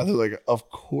throwing it I off. was like, of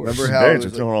course. Remember how Variants it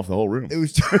are was throwing off the whole room. It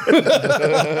was.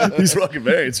 These fucking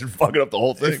variants are fucking up the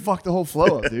whole It thing. fucked the whole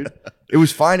flow up, dude. It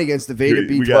was fine against the Veda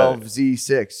We got it.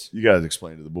 B12Z6. You guys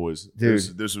explain to the boys.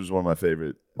 Dude. This was one of my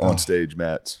favorite on stage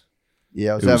mats.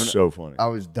 Yeah, I was It was having. so funny. I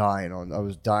was dying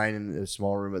in a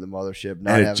small room at the mothership.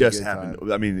 Not And having it just a good happened.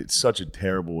 time. I mean, it's such a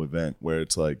terrible event where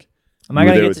it's like Am I you were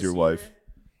gonna there get with to your see wife. it?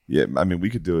 Yeah, I mean, we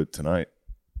could do it tonight,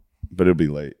 but it'll be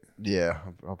late. Yeah,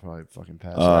 I'll probably fucking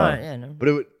pass. All out. right, yeah, no. But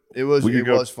it was We could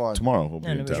go was fun. tomorrow. We'll be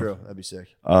Yeah, in no, town. True, that'd be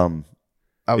sick.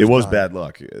 It was dying. bad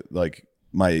luck. Like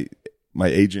my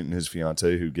agent and his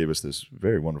fiance, who gave us this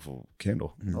very wonderful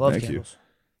candle. I love Thank candles. you.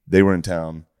 They were in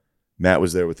town. Matt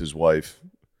was there with his wife.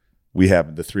 We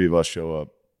happened. The 3 of us show up.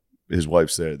 His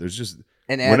wife's there. There's just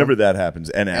And Adam, whenever that happens,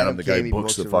 and Adam, Adam the guy came, he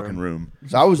books books the a fucking room. room.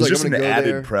 So I was There's like, just I'm an gonna go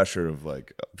added there. pressure of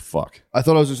like, fuck. I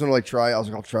thought I was just gonna like try. I was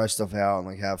like, I'll try stuff out and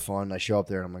like have fun. I show up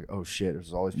there and I'm like, oh shit,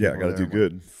 there's always Yeah, I people gotta there. do I'm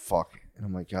like, good. fuck, and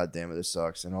I'm like, god damn it, this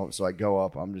sucks. And so I go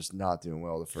up. I'm just not doing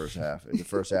well the first half. The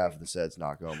first half of the set's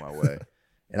not going my way,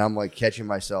 and I'm like catching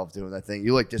myself doing that thing.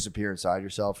 You like disappear inside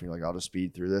yourself, and you're like, I'll just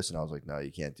speed through this. And I was like, no,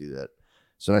 you can't do that.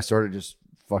 So I started just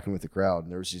fucking with the crowd.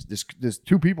 And there was this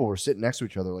two people were sitting next to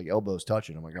each other, like elbows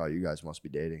touching. I'm like, oh, you guys must be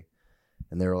dating.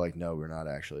 And they were like, no, we're not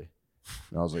actually.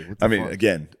 And I was like, what the fuck?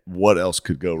 Again, what else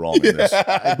could go wrong in this?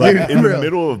 Like in the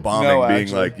middle of bombing,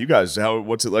 being like, you guys,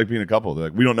 what's it like being a couple? They're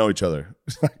like, we don't know each other.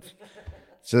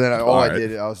 So then all I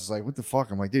did, I was just like, what the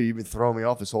fuck? I'm like, dude, you've been throwing me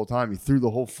off this whole time. You threw the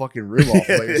whole fucking room off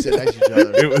while you're sitting next to each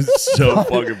other. It was so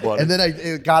fucking funny. And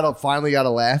then finally got a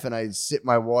laugh, and I sipped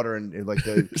my water, and like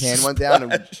the can went down,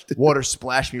 and water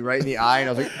splashed me right in the eye, and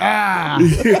I was like, ah!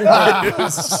 It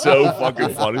was so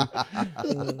fucking funny.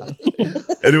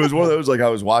 And it was one of those, like, I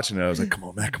was watching it, I was like, come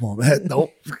on, Matt,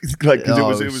 don't. Like,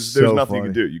 because it was there's so nothing you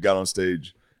funny. can do. You got on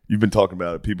stage, you've been talking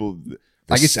about it. People,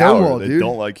 I get sour, stonewalled, they dude.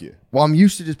 don't like you. Well, I'm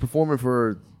used to just performing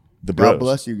for The bros. God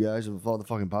bless you guys with all the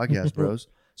fucking podcast bros.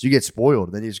 So you get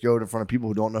spoiled. Then you just go in front of people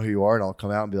who don't know who you are, and I'll come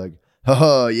out and be like,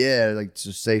 oh, yeah, like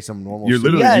just say some normal You're shit.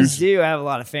 literally You guys do have a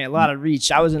lot of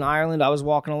reach. I was in Ireland. I was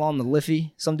walking along the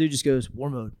Liffey. Some dude just goes,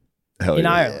 WARMODE. Hell In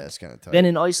yeah. Ireland. Yeah, it's kind of tight. Then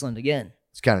in Iceland again.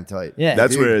 It's kind of tight. Yeah.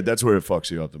 That's Dude. where it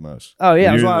fucks you up the most. Oh,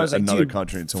 yeah. When That's you're why in I was like, another dude,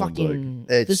 country and someone's fucking,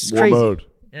 It's this is like, crazy. WARMODE.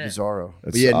 Yeah. Bizarro.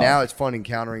 But That's yeah, odd. now it's fun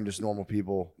encountering just normal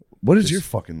people. What is your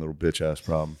fucking little bitch ass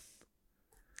problem?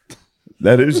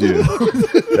 That is you.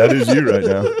 That is you right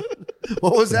now.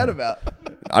 What was that about?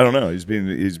 I don't know. He's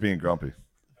being grumpy.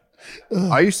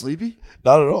 Are you sleepy?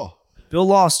 Not at all. Bill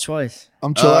lost twice.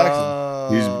 I'm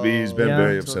chillaxing. He's been Yeah.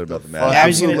 very upset about the Fuck. match. Now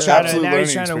he's gonna try to. absolute Now he's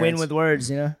learning trying to win experience. with words.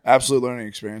 You know. Absolute learning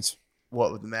experience.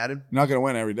 What, with the Madden? You're not gonna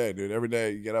win every day, dude. Every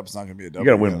day you get up, it's not gonna be a You W.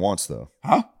 gotta win once though.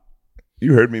 Huh?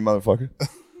 You heard me, motherfucker.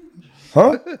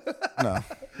 Huh? No.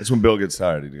 That's when Bill gets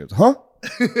tired. He goes, huh?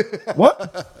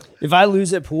 What? If I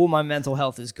lose at pool, my mental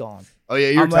health is gone. Oh, yeah,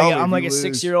 you're telling me. I'm if like you a lose-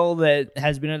 6-year-old that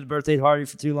has been at the birthday party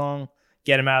for too long.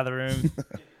 Get him out of the room.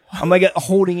 I'm like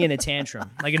holding in a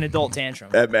tantrum, like an adult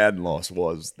tantrum. That Madden loss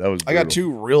was I got brutal.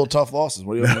 2 real tough losses.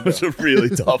 What do you want That me was to a do? really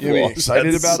tough You be loss.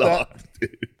 excited about that? sucked,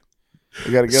 dude.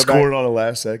 We gotta go Scoring back. on the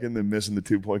last second, then missing the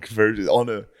 2-point conversion on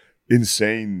a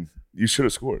insane. You should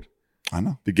have scored. I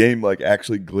know. The game like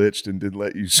actually glitched and didn't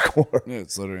let you score. Yeah,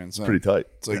 it's literally insane. Pretty tight.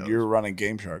 It's like you're running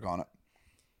Game Shark on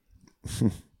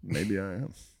it. Maybe I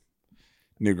am.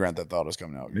 New Grand Theft Auto is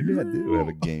coming out. Maybe I do have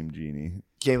a game genie.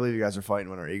 Can't believe you guys are fighting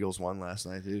when our Eagles won last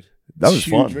night, dude. That was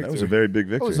Huge fun. victory. That was a very big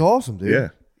That victory. was awesome, dude. Yeah.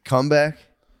 Comeback.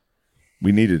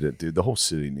 We needed it, dude. The whole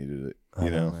city needed it.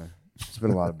 You know? Man. There's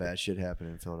been a lot of bad shit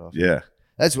happening in Philadelphia. Yeah.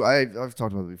 That's why I've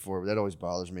talked about it before, but that always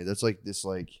bothers me. That's like this,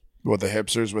 like, What, the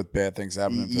hipsters with bad things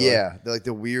happening? yeah, like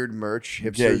the weird merch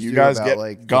hipsters. Yeah, you do guys about, get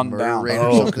like the gunned murder down. rate or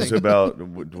Oh, something. because about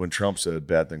when Trump said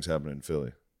bad things happen in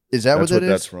Philly. Is that That's what that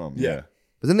that's is? from. Yeah. Yeah.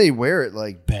 But then they wear it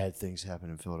like bad things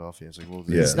happen in Philadelphia. It's like, well,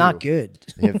 Yeah. It's not good.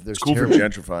 It's cool for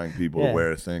gentrifying people Yeah. to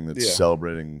wear a thing that's Yeah.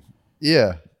 celebrating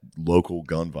Yeah, local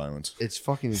gun violence. it's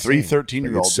fucking insane. 3 Like,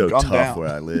 13-year-olds it's so gunned tough down. where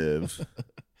I live.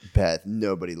 Bad.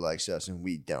 Nobody likes us, and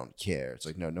we don't care. It's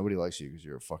like, no, nobody likes you because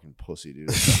you're a fucking pussy, dude.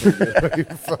 That's not where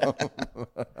you're from.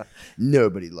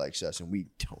 Nobody likes us, and we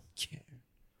don't care.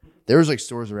 There was like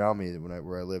stores around me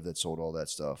where I lived that sold all that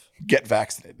stuff. Get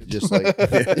vaccinated. Just like,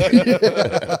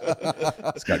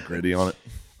 It's got gritty on it.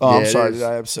 Oh, Yeah, I'm it sorry. is. Did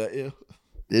I upset you?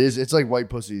 it's like white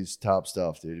pussy's top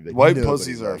stuff, dude. Like, White nobody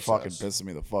pussies are likes fucking us. pissing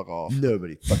me the fuck off.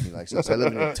 Nobody fucking likes us. I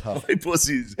live in a tough. White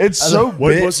pussies. It's so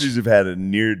White bitch. pussies have had a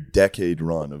near decade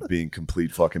run of being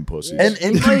complete fucking pussies. And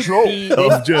in control.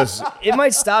 of just It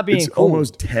might stop being it's cool.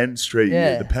 almost 10 straight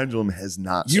Yeah. years. The pendulum has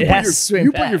not You, It swung. has to swing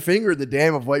you back. put your finger in the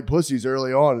dam of white pussies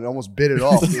early on and almost bit it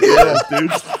off. Dude. Yeah, dude.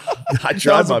 I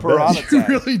tried That's my a piranha best. You attack.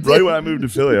 really did. Right when I moved to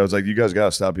Philly, I was like, "You guys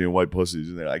gotta stop being white pussies,"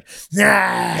 and they're like,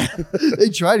 "Nah." They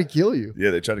try to kill you.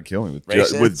 Yeah, they tried to kill me with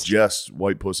Racists. with just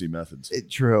white pussy methods.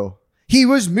 It's true. He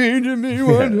was mean to me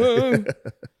one time.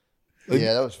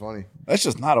 Yeah, that was funny. That's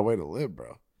just not a way to live,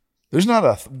 bro. There's not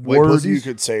a White word pussies? you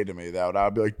could say to me that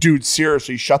I'd be like, dude,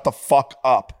 seriously, shut the fuck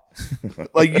up.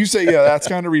 Like you say, yeah, that's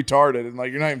kind of retarded, and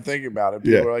like you're not even thinking about it.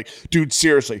 People Yeah. are like, dude,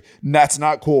 seriously, that's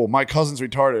not cool. My cousin's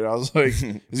retarded. I was like,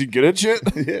 is he good at shit?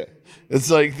 Yeah.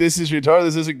 It's like this is retarded.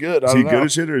 This isn't good. I Is don't he know. good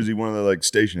at shit, or is he one of the like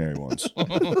stationary ones?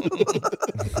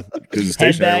 Because the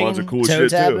stationary ones are cool as toe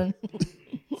shit tapping. too.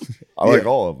 I like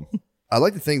all of them. I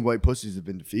like to think white pussies have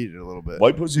been defeated a little bit.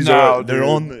 White pussies No, are they're dude.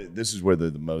 on the. This is where they're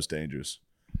the most dangerous.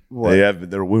 What?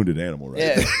 They're a wounded animal, right?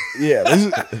 Yeah, Yeah,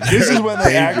 this is when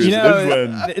they actually. you know, This is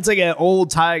when- it's like an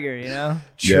old tiger. You know,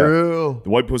 True. The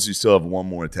white pussies still have one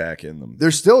more attack in them.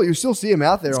 You still see them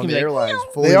out there on gonna the be like, airlines.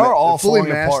 Fully They are all fully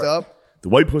falling masked apart. up. The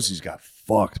white pussies got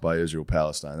fucked by Israel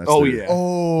Palestine. That's Oh, the- yeah.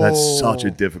 Oh, That's such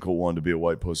a difficult one to be a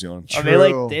white pussy on. oh,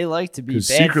 True. they like to be bad Because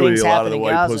secretly, things a lot happen of the in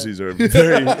white Gaza. pussies are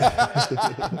very.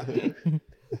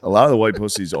 A lot of the white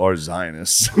pussies are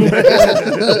Zionists.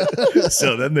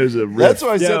 So then there's a rift. That's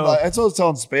what I said. Yo. Like, that's what I was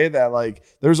telling Spade that like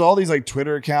there's all these like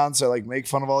Twitter accounts that like make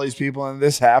fun of all these people, and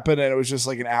this happened, and it was just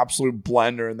like an absolute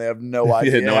blender, and they have no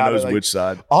idea. Yeah, no how one knows to, like, which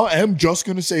side. I am just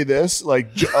gonna say this, like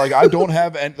I don't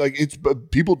have, and like it's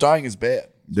people dying is bad.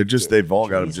 They've all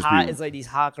got to These just hot, be. it's like these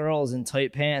hot girls in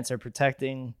tight pants are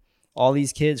protecting all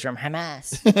these kids from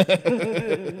Hamas.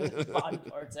 Body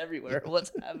parts everywhere.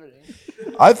 What's happening?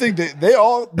 I think they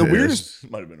all the weirdest.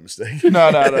 Might have been a mistake.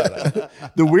 No.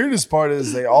 The weirdest part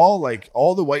is they all like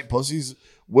all the white pussies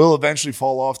will eventually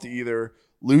fall off to either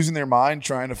losing their mind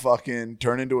trying to fucking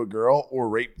turn into a girl or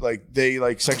rape, like they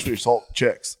like sexually assault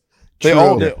chicks. They True.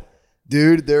 all do.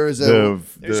 Dude, there is a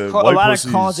There's The a white lot pussies-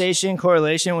 of causation,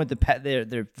 correlation with the pet.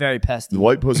 They're very pesky. The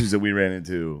white pussies that we ran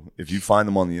into, if you find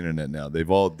them on the internet now, they've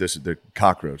all they're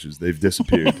cockroaches. They've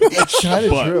disappeared. it's kind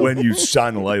of But true. when you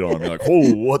shine the light on them, you're like,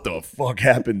 oh, what the fuck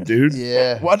happened, dude?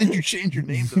 Yeah, Why did you change your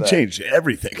name to You that? changed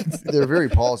everything. they're very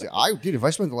policy. Dude, if I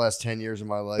spent the last 10 years of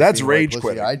my life, That's being a white rage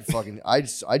pussy, quitting.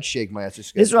 I'd shake my ass.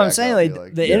 This is what I'm saying.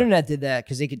 Like, the yeah. internet did that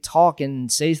because they could talk and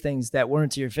say things that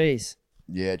weren't to your face.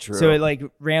 yeah, true. So it like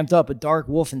ramped up a dark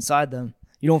wolf inside them.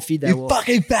 You don't feed that You wolf.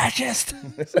 fucking fascist.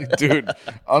 Dude,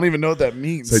 I don't even know what that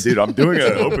means. So, dude, I'm doing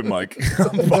an open mic.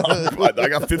 I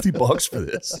got $50 for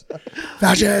this.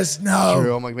 Fascist, no.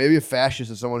 True. I'm like, maybe a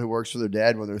fascist is someone who works for their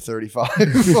dad when they're 35.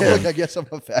 Like, I guess I'm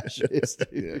a fascist.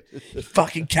 Dude.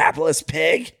 fucking capitalist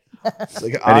pig. Like,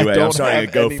 Anyway, I don't I'm starting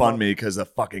have to any money. GoFundMe because the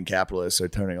fucking capitalists are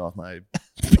turning off my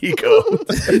Pico.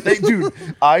 Hey, dude,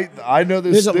 I know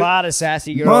this. There's a lot of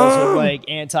sassy girls with like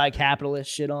anti-capitalist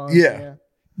shit on. Yeah.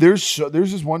 There's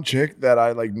this one chick that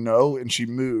I like know, and she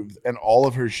moved, and all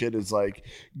of her shit is like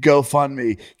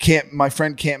GoFundMe. My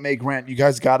friend can't make rent. You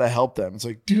guys gotta help them. It's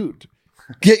like, dude,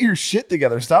 get your shit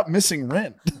together. Stop missing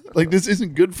rent. Like, this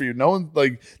isn't good for you. No one,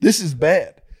 like, this is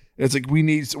bad. It's like we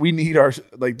need our,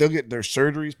 like, they'll get their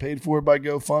surgeries paid for by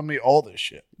GoFundMe. All this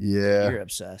shit. Yeah. You're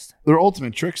obsessed. They're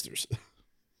ultimate tricksters.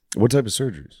 What type of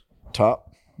surgeries?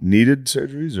 Top. Needed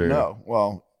surgeries? Or No.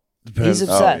 Well, He's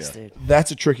obsessed, dude.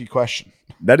 that's a tricky question.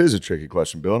 That is a tricky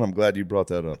question, Bill, and I'm glad you brought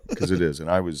that up because it is, and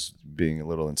I was being a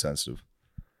little insensitive.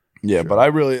 Yeah, but I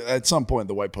really, at some point,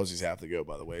 the white pussies have to go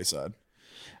by the wayside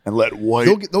and let white.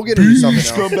 They'll get into something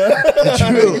else. come back.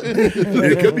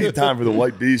 It could be time for the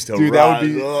white beast to Dude, rise that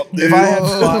would be. up. If I had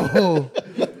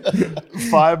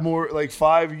Oh,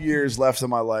 5 years left in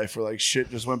my life where like shit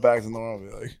just went back to normal,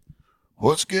 I'd be like,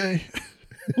 what's gay?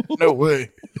 No way.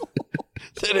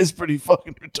 That is pretty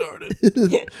fucking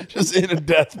retarded. Just in a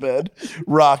deathbed,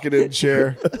 rocking in a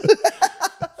chair.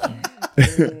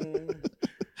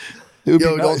 Yo,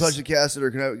 don't touch the catheter.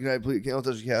 Can I please? Don't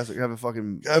touch the catheter. Can I have a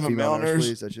fucking I have a female nurse, malnurse.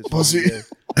 please? That shit's Pussy.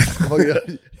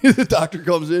 fucking gay. The doctor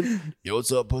comes in. Yo,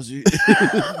 what's up, pussy?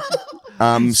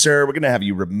 Sir, we're gonna have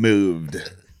you removed.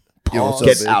 Yo, what's up,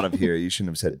 Get bitch? out of here. You shouldn't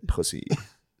have said pussy.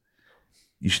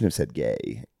 You shouldn't have said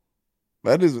gay.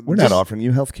 That is. We're not offering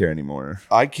you health care anymore.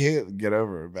 I can't get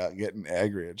over about getting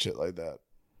angry and shit like that.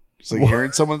 It's like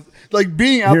hearing someone like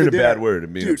being out Hearing to a dinner. bad word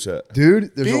and being Dude, upset.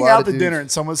 Dude, there's a Being lot out of to dudes. dinner and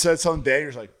someone said something bad,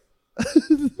 you're just like,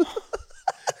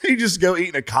 you just go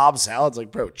eating a Cobb salad. It's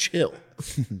like, bro, chill.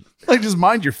 Like, just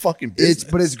mind your fucking business.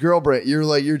 But it's girl brain.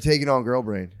 You're taking on girl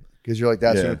brain because you're like,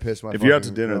 that's Yeah. gonna piss my. If you're out to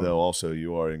fucking dinner girl. though, also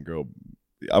you are in girl.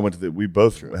 I went to we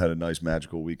both had a nice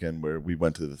magical weekend where we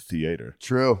went to the theater.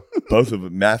 True. Both of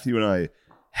them, Matthew and I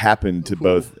happened to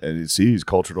both, and see, he's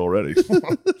cultured already.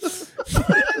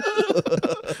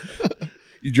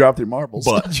 You dropped your marbles.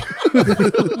 But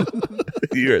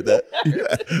you heard that?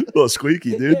 Yeah. Little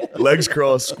squeaky, dude. Legs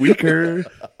crossed, squeaker.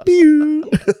 Pew.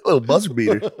 Little buzzer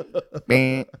beater.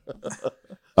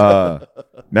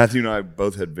 Matthew and I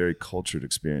both had very cultured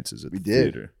experiences at the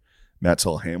did. theater. Matt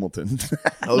saw Hamilton.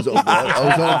 I was on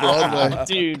Broadway.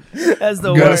 Dude, that's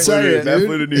the Gotta worst. say it, Matt dude.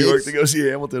 flew to New York It's- to go see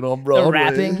Hamilton on Broadway. The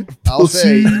rapping. I'll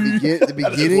say the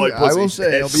beginning. White I will pussy.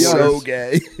 say. I'll be So honest.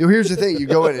 gay. Yo, here's the thing. You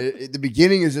go in. The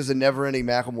beginning is just a never-ending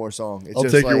Macklemore song. It's I'll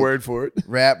just take your like word for it.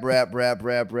 Rap, rap, rap,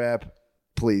 rap, rap.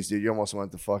 Please, dude. You almost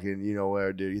went to fucking you know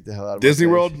where, dude. Get the hell out of Disney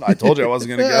my World? face. I told you I wasn't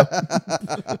going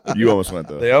to go. You almost went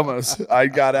though. They almost. I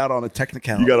got out on a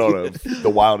technicality. You got on the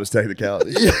wildest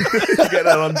technicality. You got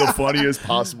out on the funniest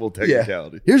possible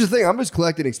technicality. Here's the thing. I'm just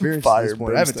collecting experience at Fire this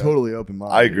point. I have a brimstone. totally open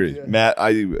mind. I agree, Matt.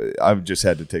 I've just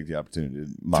had to take the opportunity to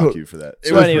mock you for that. It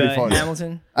So was anyway, pretty funny.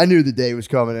 Hamilton. I knew the day was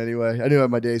coming anyway. I knew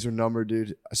my days were numbered,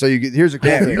 dude. So here's a cool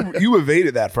Damn, thing. you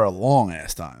evaded that for a long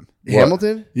ass time.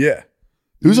 Hamilton, Yeah.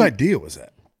 Whose idea was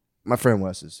that? my friend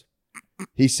Wes's.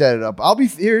 He set it up.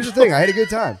 Here's the thing. I had a good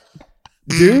time,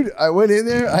 dude. I went in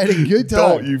there. I had a good time.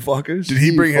 Don't you fuckers? Did he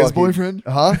You bring his fucking- boyfriend?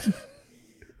 Huh?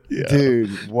 Yeah.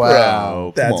 Dude, wow.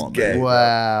 Bro, That's come on, gay. man.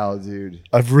 Wow, dude.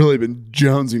 I've really been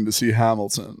jonesing to see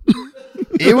Hamilton.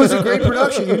 It was a great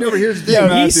production. You never hear the thing. Yo,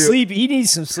 Matthew. he's sleepy. He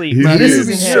needs some sleep. He bro. This is.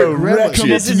 isn't So him. wretched. Come up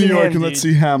This to isn't New York him, and let's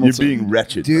dude. see Hamilton. You're being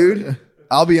wretched, Dude,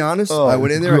 I'll be honest. Oh, I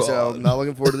went in there. I said, God. I'm not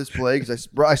looking forward to this play because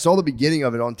I saw the beginning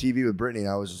of it on TV with Brittany, and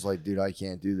I was just like, dude, I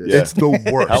can't do this. Yeah. It's the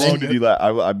worst. How long did you last?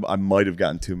 I might have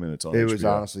gotten 2 minutes on It HBO. was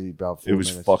honestly about 4 It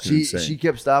was minutes. fucking she, insane. She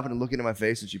kept stopping and looking at my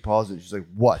face, and she paused it. She's like,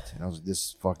 "What?" And I was like,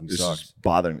 "This fucking This sucks." is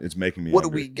bothering. It's making me. What do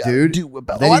angry. we got Dude, to do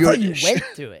about then Oh, I you go thought to- you went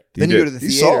to it. Then You you go did. to the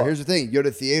You theater. saw it. Here's the thing: you go to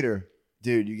the theater,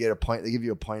 dude. You get a pint. They give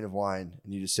you a pint of wine,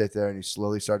 and you just sit there and you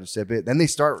slowly start to sip it. Then they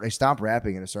stop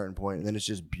rapping at a certain point, and then it's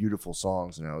just beautiful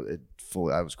songs. And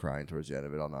I was crying towards the end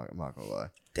of it. I'm not gonna lie.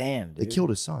 Damn, They dude. killed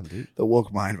his son, dude. the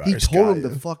woke mind He virus? told him guy.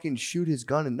 to fucking shoot his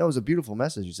gun, and that was a beautiful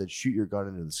message. He said, "Shoot your gun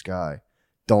into the sky.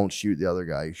 Don't shoot the other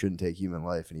guy. You shouldn't take human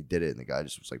life." And he did it, and the guy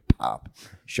just was like, "Pop!"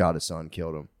 Shot his son,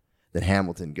 killed him. Then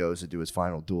Hamilton goes to do his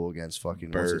final duel against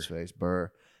fucking what's his face,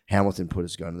 Burr. Hamilton put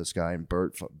his gun in the sky, and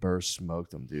Burr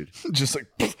smoked him, dude. Just like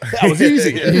That was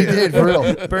easy. He did for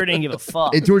real. Bird didn't give a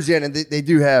fuck. And towards the end, and they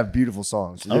do have beautiful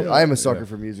songs. Oh, I am a sucker yeah.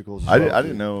 for musicals. as I well,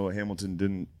 didn't know Hamilton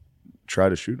didn't try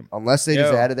to shoot him. unless they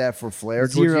just Yo. added that for flair.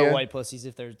 Towards the Zero end. white pussies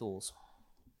if there's duels.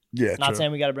 yeah, Not true.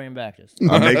 saying we got to bring him back. Just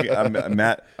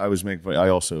Matt. I was making fun. I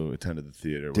also attended the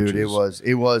theater. Dude. Which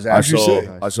It was I actually saw.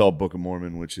 nice. I saw Book of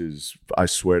Mormon, which is, I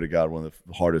swear to God, one of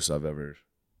the hardest I've ever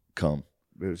come.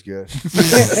 It was good.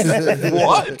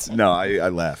 What? No, I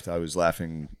laughed. I was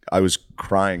laughing. I was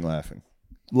crying laughing.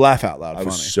 Laugh out loud. I Funny.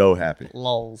 was so happy.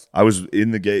 lols. I was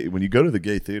in the gay. When you go to the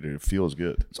gay theater, it feels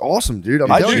good. It's awesome, dude.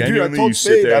 I'm I telling do, you. dude. Genuinely, told you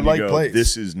sit Spade there I and you like go, plays.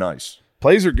 this is nice.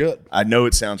 Plays are good. I know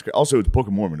it sounds great. Also, it's Book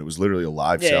of Mormon. It was literally a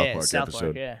live South Park South episode.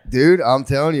 Park, yeah. Dude, I'm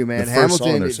telling you, man. The first song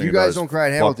Hamilton, they're if you singing about guys is don't cry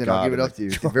at Fuck Hamilton, God I'll give it and up to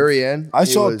you. At the very end, I it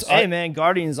saw was- Hey, man,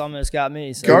 Guardians almost got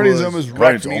me. So. Guardians was- almost wrecked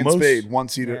Guardians me and almost? Spade one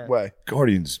seat Yeah. away.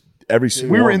 Guardians. Every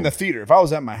single We were one in of the them. theater. If I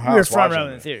was at my house, We were front watching row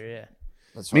in the it, theater, yeah.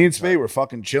 That's me fine. and Spade were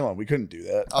fucking chilling. We couldn't do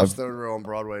that. I was third row on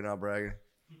Broadway, not bragging.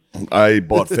 I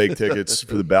bought fake tickets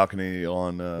for the balcony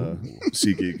on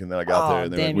SeatGeek, and then I got Oh, there,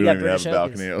 and they were damn, like, we you don't got even have a British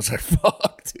balcony. I was like,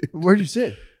 fuck, dude. Where'd you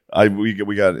sit?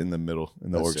 We got in the middle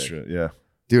in the That's orchestra. Yeah.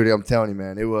 Dude, I'm telling you,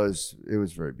 man, it was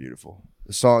very beautiful.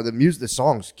 The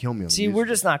songs kill me. On See, the we're music.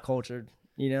 just not cultured,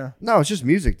 you know? No, it's just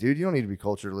music, dude. You don't need to be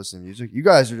cultured to listen to music. You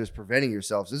guys are just preventing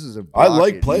yourselves. This is a. I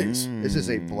like blockage. plays. This is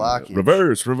a blockage.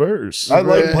 Reverse. I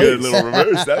like Right. Good plays. little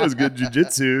reverse. That was good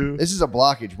jujitsu. This is a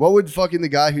blockage. What would fucking the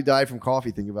guy who died from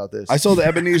coffee think about this? I saw the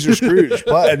Ebenezer Scrooge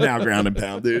play. And now ground and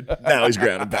pound, dude. Now he's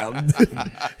ground and pound.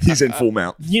 He's in full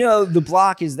mount. You know, the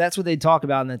block is that's what they talk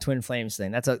about in the Twin Flames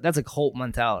thing. That's a cult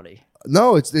mentality.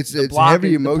 No, it's block heavy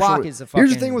is- the emotional. block is a Here's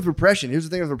the fucking- thing with repression.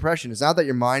 It's not that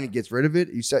your mind gets rid of it.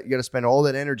 You got to spend all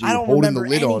that energy I don't holding the remember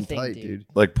lid on anything, tight, dude. dude.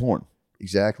 Like porn.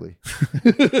 Exactly.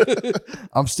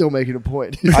 I'm still making a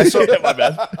point. I saw. My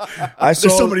bad. I saw.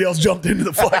 Somebody else jumped into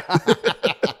the fight.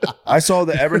 I saw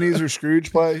the Ebenezer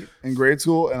Scrooge play in grade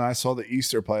school, and I saw the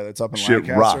Easter play that's up in Shit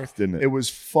Lancaster. rocked, didn't it? It was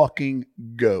fucking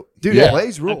goat. Dude, Yeah. it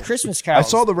plays A rule. Christmas Carol. I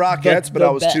saw the Rockettes, but I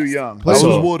was too young. I was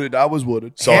So- wooded. I was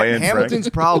wooded. Saw Anne Hamilton's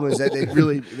problem is that they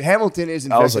really Hamilton is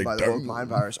I was infected like, by the damn. mind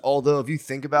virus. Although if you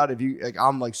think about it,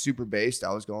 I'm like super based.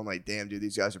 I was going like, damn, dude,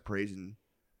 these guys are praising.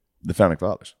 The Founding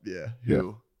Fathers. Yeah. Yeah.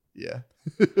 Who? Yeah.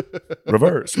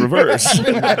 Reverse. Yeah,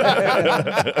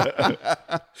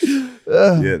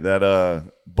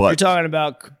 that but You're talking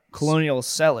about colonial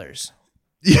sellers.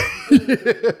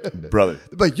 brother,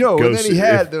 But yo, Go and then see- he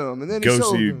had if- them, and then he go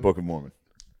sold see them. Book of Mormon.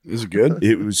 Is it good?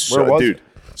 It was Where so, was dude.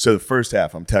 So the first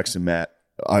half, I'm texting Matt.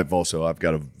 I've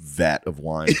got a vat of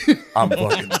wine. I'm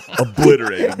fucking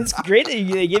obliterating. It's great that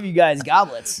they give you guys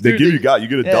goblets. They give you get a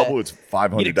Yeah. double. It's You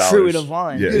 $500. get a cruet of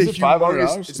wine. Yeah, Get a Is it $500?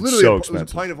 humongous- It's It's literally so it was a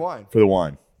expensive. pint of wine. for the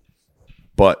wine.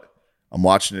 But I'm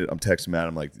watching it. I'm texting Matt.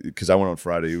 I'm like, because I went on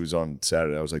Friday. He was on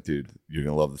Saturday. I was like, dude, you're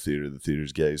gonna love the theater. The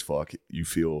theater's gay as fuck. You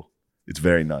feel it's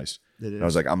very nice. And I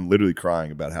was like, I'm literally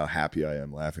crying about how happy I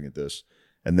am laughing at this.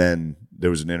 And then there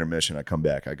was an intermission. I come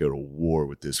back. I go to war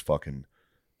with this fucking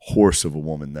horse of a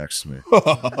woman next to me.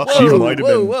 She might have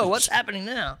been. Whoa, what's happening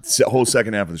now? The whole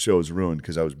second half of the show was ruined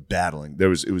because I was battling. It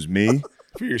was me.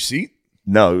 For your seat?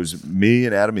 No, it was me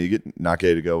and Adam Egan, not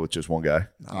gay to go with just one guy.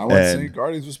 I went to And see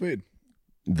Guardians with Spade.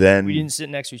 Then We didn't sit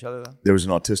next to each other though. there was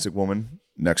an autistic woman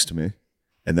next to me,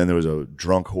 and then there was a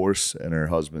drunk horse and her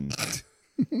husband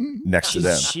next to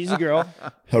them. She's a girl.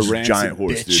 She's a Rancid giant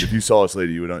horse, bitch. dude. If you saw this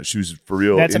lady, you would. She was for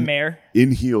real. That's a in, mare.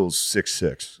 in heels,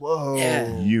 6'6". Whoa.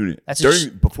 Yeah. Unit. That's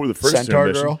a before the first Centaur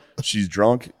intermission, girl? she's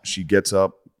drunk. She gets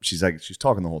up. She's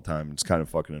talking the whole time. It's kind of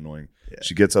fucking annoying.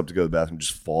 She gets up to go to the bathroom,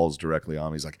 just falls directly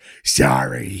on me. He's like,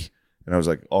 sorry. And I was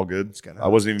like, all good. I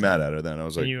wasn't even mad at her then. I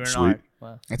was like, You were sweet. not.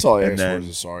 Wow. That's all I And ask for then- is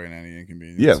a sorry and any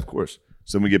inconvenience. Yeah, of course.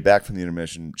 So when we get back from the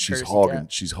intermission, she's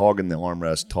Courtesy hogging the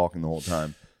armrest, talking the whole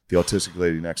time. The autistic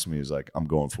lady next to me is like, I'm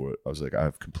going for it. I was like, I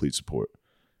have complete support.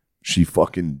 She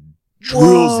fucking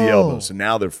drills the elbow. So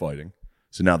now they're fighting.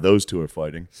 So now those two are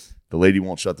fighting. The lady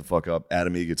won't shut the fuck up.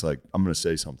 Adam E gets like, I'm going to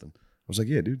say something. I was like,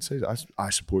 yeah, dude, say I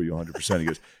support you 100%. He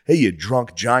goes, hey, you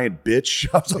drunk giant bitch.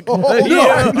 I was like, no,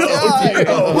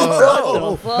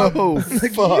 Oh,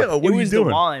 Like, fuck. yo, what It are you was the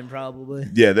doing? wine, probably.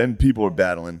 Yeah, then people are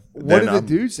battling. What Then did the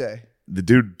dude say? The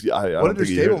dude, I What don't did the think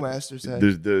he heard stable it. master say?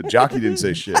 The jockey didn't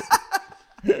say shit.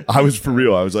 I was for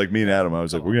real. I was like, me and Adam, I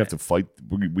was like, we're going to have to fight.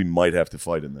 We might have to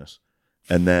fight in this.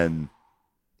 And then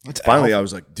finally I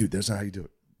was like, dude, that's not how you do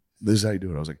it. This is how you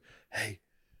do it. I was like, hey,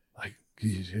 like, can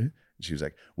you do it? And she was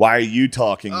like, why are you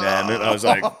talking then? And I was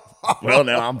like, well,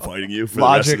 now I'm fighting you for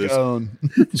Logic the rest own.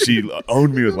 of this. She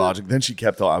owned me with logic. Then she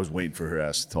kept on. I was waiting for her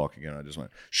ass to talk again. I just went,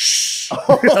 shh.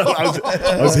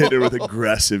 I was hitting her with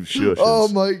aggressive shushes. Oh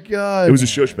my god! It was a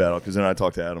shush battle because then I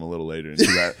talked to Adam a little later and she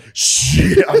got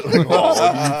shit. I was like,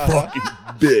 oh, you fucking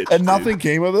bitch. And nothing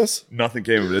came of this? Nothing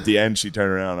came of it. At the end, she turned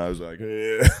around. And I was like,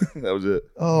 that was it.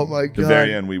 Oh my god! The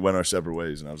very end, we went our separate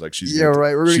ways, and I was like, she's Yeah, gonna,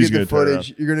 right. We're gonna she's get the turn around.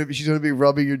 footage. She's gonna be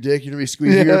rubbing your dick. You're gonna be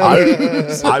squeezing her.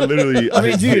 I literally, I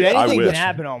mean, dude, I anything wish. can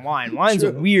happen on wine. Wine's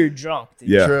a weird drunk, dude.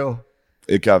 Yeah, True.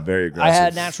 it got very aggressive. I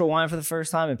had natural wine for the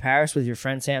first time in Paris with your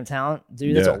friend Sam Talent.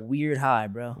 Dude, that's Yeah. a weird high,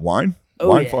 bro. Wine. Oh,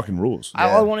 Wine yeah. fucking rules.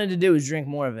 All I wanted to do was drink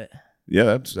more of it. Yeah,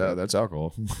 that's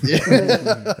alcohol.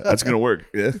 That's gonna work.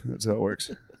 Yeah, that's how it works.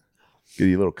 Get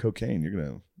you a little cocaine. You're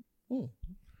gonna.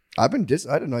 I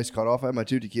had a nice cutoff. I had my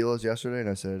 2 tequilas yesterday, and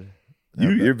I said,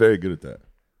 You're very good at that.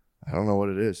 I don't know what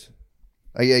it is.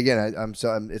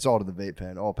 It's all to the vape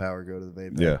pen. All power go to the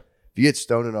vape pen. Yeah. If you get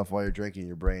stoned enough while you're drinking,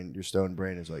 your stoned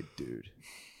brain is like, dude,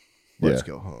 let's Yeah.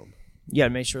 go home. You got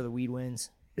to make sure the weed wins.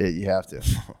 You have to.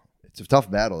 It's a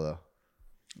tough battle though,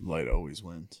 Light always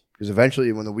wins. because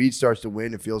eventually, when the weed starts to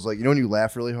win, it feels like when you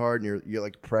laugh really hard and you get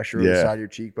like pressure on the Yeah. side of your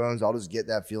cheekbones. I'll just get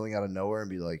that feeling out of nowhere and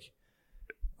be like,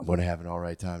 I'm gonna have an all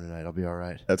right time tonight. I'll be all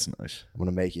right. That's nice. I'm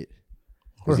gonna make it.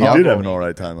 You the did have alcohol- an all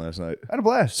right time last night. I had a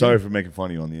blast. Sorry for making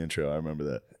fun of you on the intro. I remember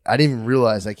that. I didn't even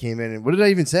realize I came in and what did I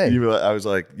even say? I was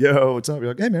like, "Yo, what's up?" You're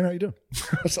like, "Hey, man, how you doing?"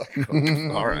 I was like,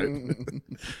 "All right."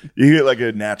 You get like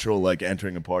a natural like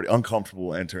entering a party,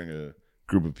 uncomfortable entering a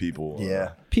group of people.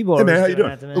 Yeah. People Hey, are man, how always you doing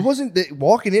doing? that to It me. wasn't that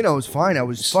walking in. I was fine. I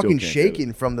was Still fucking can't do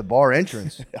shaking from the bar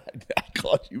entrance, I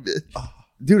caught you, bitch.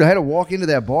 dude. I had to walk into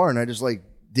that bar and I just like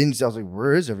didn't. I was like,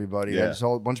 "Where is everybody?" And I Yeah. just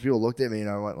saw a bunch of people looked at me and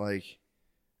I went like,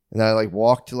 and then I like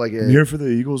walked to like You a here for the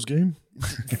Eagles game?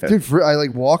 dude. I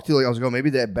like walked to like I was like, oh,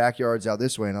 maybe that backyard's out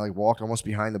this way, and I like walked almost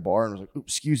behind the bar and was like,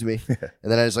 "Oops, excuse me,"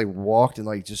 and then I just like walked and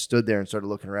like just stood there and started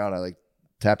looking around. I like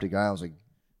tapped a guy. I was like,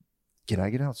 "Can I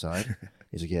get outside?"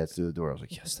 He's like, "Yeah, it's through the door." I was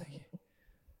like, "Yes, thank you."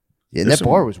 Yeah, and There's that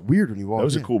bar was weird when you walked. That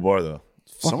was a in. cool bar, though.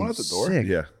 Someone Fucking at the door? sick.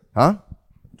 Yeah. Huh?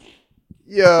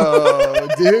 Yo,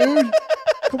 dude.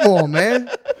 Come on, man.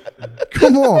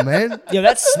 Come on, man. Yo,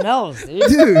 that smells, dude.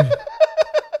 Dude.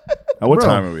 Now, what Bro.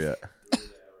 time are we at?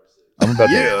 I'm about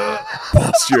to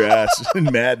bust your ass in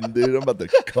Madden, dude. I'm about to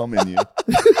come in you.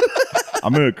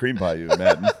 I'm going to cream pie you in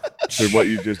Madden for what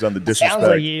you've just done, the disrespect. Sounds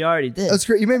like you already did. That's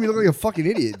great. You made me look like a fucking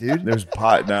idiot, dude. There's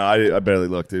pie. No, I barely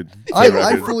looked, dude.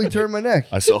 I fully turned my neck.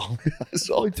 I saw.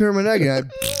 Fully turned my neck,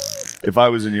 and If I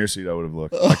was in your seat, I would have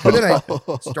looked. but then I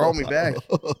startled me back.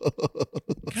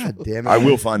 God damn it. I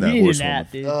will find that You need a horsewoman.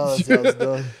 nap, dude. Oh, that sounds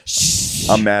done.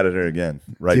 I'm mad at her again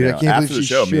right Dude, I now. can't After believe the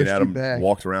she show, me and shushed you Adam back.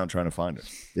 walked around trying to find her.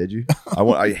 Did you?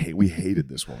 We hated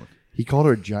this woman. He called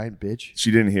her a giant bitch. She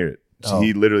didn't hear it. So Oh.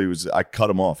 he literally was. I cut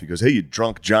him off. He goes, "Hey, you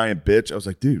drunk giant bitch." I was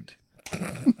like, "Dude,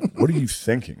 what are you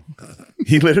thinking?"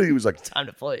 He literally was like, Time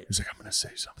to play. "He's like, I'm gonna say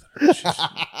something.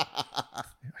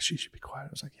 She should be quiet." I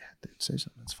was like, "Yeah, dude, say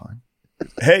something. It's fine."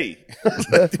 Hey,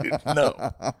 dude,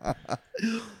 no.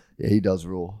 Yeah, he does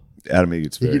rule. Adam E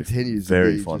gets He very, continues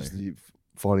very to be funny. just the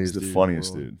funniest. He's the dude in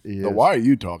funniest world. dude. He But is. why are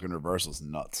you talking reversal? It's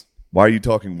nuts. Why are you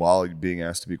talking while being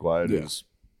asked to be quiet? Yeah. Is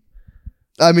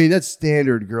I mean, that's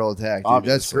standard girl attack, dude.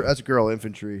 Obviously. That's girl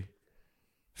infantry.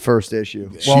 First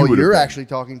issue. She Well, would've you're been. actually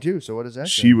talking too. So what does that?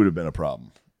 she would have been a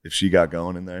problem if she got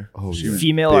going in there. Oh, she yeah. was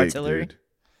Female big, artillery? dude.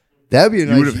 That'd be a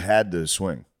You would nice. have had to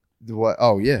swing. What?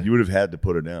 Oh yeah, You would have had to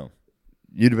put her down.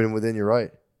 you'd have been within your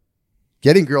right.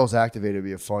 Getting girls activated would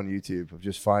be a fun YouTube of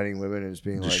just finding women and just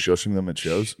being Just like, shushing them at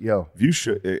shows. "Yo, If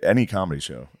you any comedy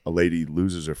show, a lady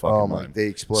loses her fucking oh my, mind. they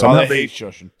explode." Somehow I they- hate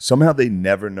shushing. Somehow they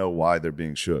never know why they're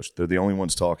being shushed. They're the only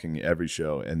ones talking every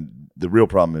show, and the real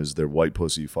problem is they're white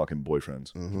pussy fucking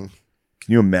boyfriends. Mm-hmm.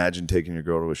 Can you imagine taking your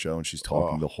girl to a show and she's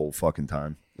talking the whole fucking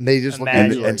time? And they just look at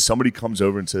Imagine. you and like, somebody comes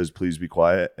over and says, "Please be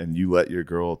quiet," and you let your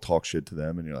girl talk shit to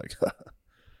them, and you're like,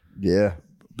 yeah.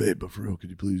 "Babe, but for real, could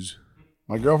you please?"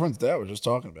 My girlfriend's dad was just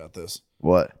talking about this.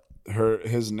 What?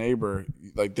 His neighbor,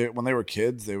 like when they were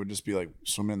kids, they would just be like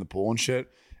swimming in the pool and shit.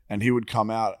 And he would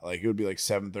come out, like it would be like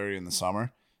 7:30 in the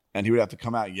summer, and he would have to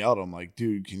come out and yell at him, like,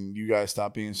 "Dude, can you guys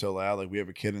stop being so loud? Like we have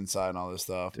a kid inside and all this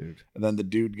stuff." Dude. And then the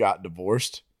dude got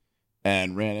divorced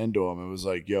and ran into him and was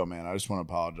like, "Yo, man, I just want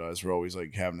to apologize for always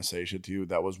like having to say shit to you.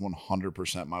 That was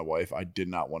 100% my wife. I did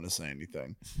not want to say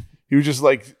anything." He was just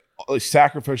like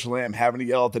sacrificial lamb, having to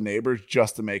yell at the neighbors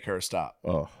just to make her stop.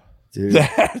 Oh, Dude.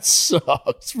 That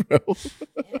sucks, bro.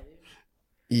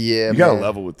 Yeah, you gotta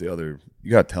level with the other.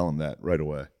 You gotta tell them that right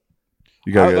away.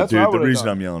 You gotta go, That's what I dude. The would've reason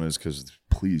done. I'm yelling is because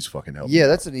please fucking help. Yeah, me.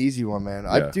 that's an easy one, man.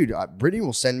 Yeah. Brittany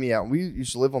will send me out. We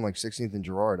used to live on like 16th and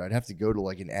Girard. I'd have to go to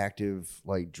like an active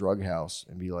like drug house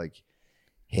and be like,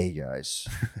 "Hey guys,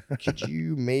 could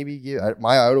you maybe give?" I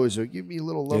would always like, give me a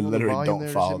little They level of literally volume don't there,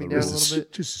 to follow sit me the down a rules. little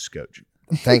bit. just a scotch.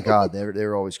 Thank God they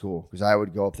were always cool because I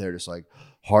would go up there just like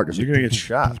heart. Just You're like, gonna get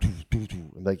shot.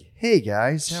 I'm like, "Hey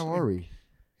guys, how are we?"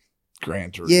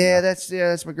 Gran Torino. Yeah, that's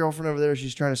my girlfriend over there.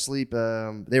 She's trying to sleep.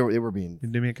 They were being You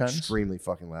do me a kindness. extremely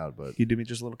fucking loud, but You do me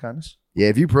just a little kindness. yeah,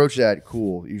 if you approach that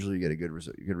cool, usually you get a good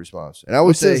response. And I would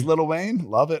What say says Lil Wayne?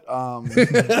 Love it. Turn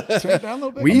it down a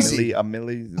little bit. Weezy. A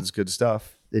milli. That's good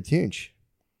stuff. the tinch,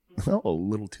 Oh, a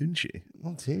little tunchy.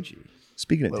 little tinchy.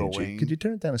 Speaking of Lil tunchy, Wayne. could you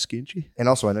turn it down a skinchy? And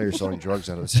also, I know you're selling drugs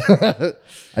out of this.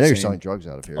 I know you're Same. selling drugs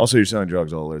out of here. Also, you're selling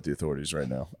drugs. I'll alert the authorities right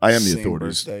now. I am the Same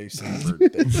authorities. birthday, same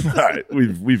birthday. All right,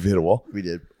 we've hit a wall. We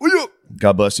did.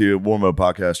 God bless you. WARMODE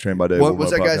podcast, trained by day. What's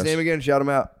that WARMODE guy's podcast. name again? Shout him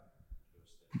out.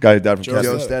 Guy who died from Joe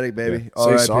cancer. Joesthetics, baby. Say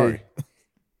R.I.P. sorry.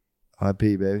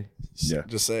 R.I.P. baby. Yeah.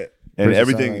 Just say it. And Prison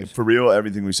everything science. for real.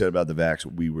 Everything we said about the vax,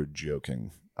 we were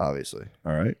joking. Obviously.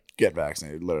 All right. Get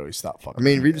vaccinated. Literally, stop fucking. I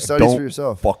mean, around. read the studies Don't for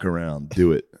yourself. fuck around.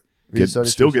 Do it. Read the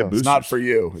studies Still for get yourself. boosted. It's not for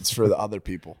you. It's for the other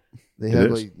people. They It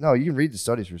had is? like no. You can read the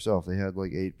studies for yourself. They had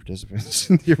like 8 participants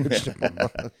in the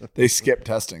original. They skip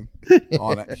testing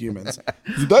on it, humans.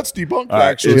 That's debunked, All right,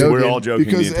 actually. it's- we're all joking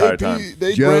because the entire AP, time.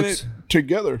 they Jokes. ran it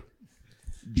together.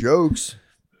 Jokes.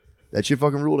 That shit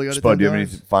fucking ruled. I got it. Spud, do you have 10 any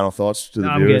times. final thoughts to the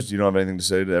No, I'm viewers? good. Do you don't have anything to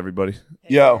say to everybody?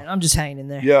 Yo, Man, I'm just hanging in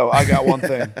there. yo, I got one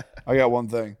thing. I got one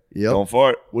thing. Yep. Going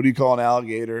for it. What do you call an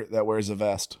alligator that wears a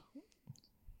vest?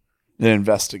 An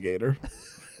investigator.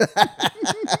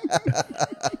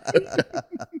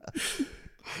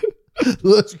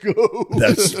 Let's go.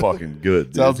 That's fucking good.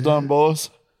 Dude. Sounds done, boys.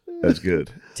 That's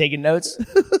good. Taking notes.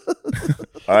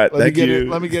 All right. Thank you.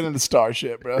 Let me get into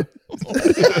Starship, bro.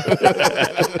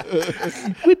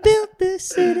 We built this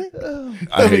city.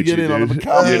 I Let me hate get you, in on dude. the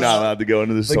comedy. You're not allowed to go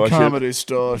into the The Starship. comedy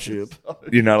Starship.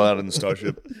 You're not allowed in the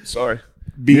Starship. Sorry.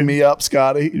 Beat me up,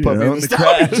 Scotty. Put me in the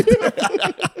Starship.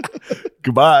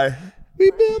 Goodbye.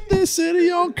 We built this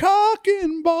city on cock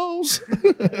and balls.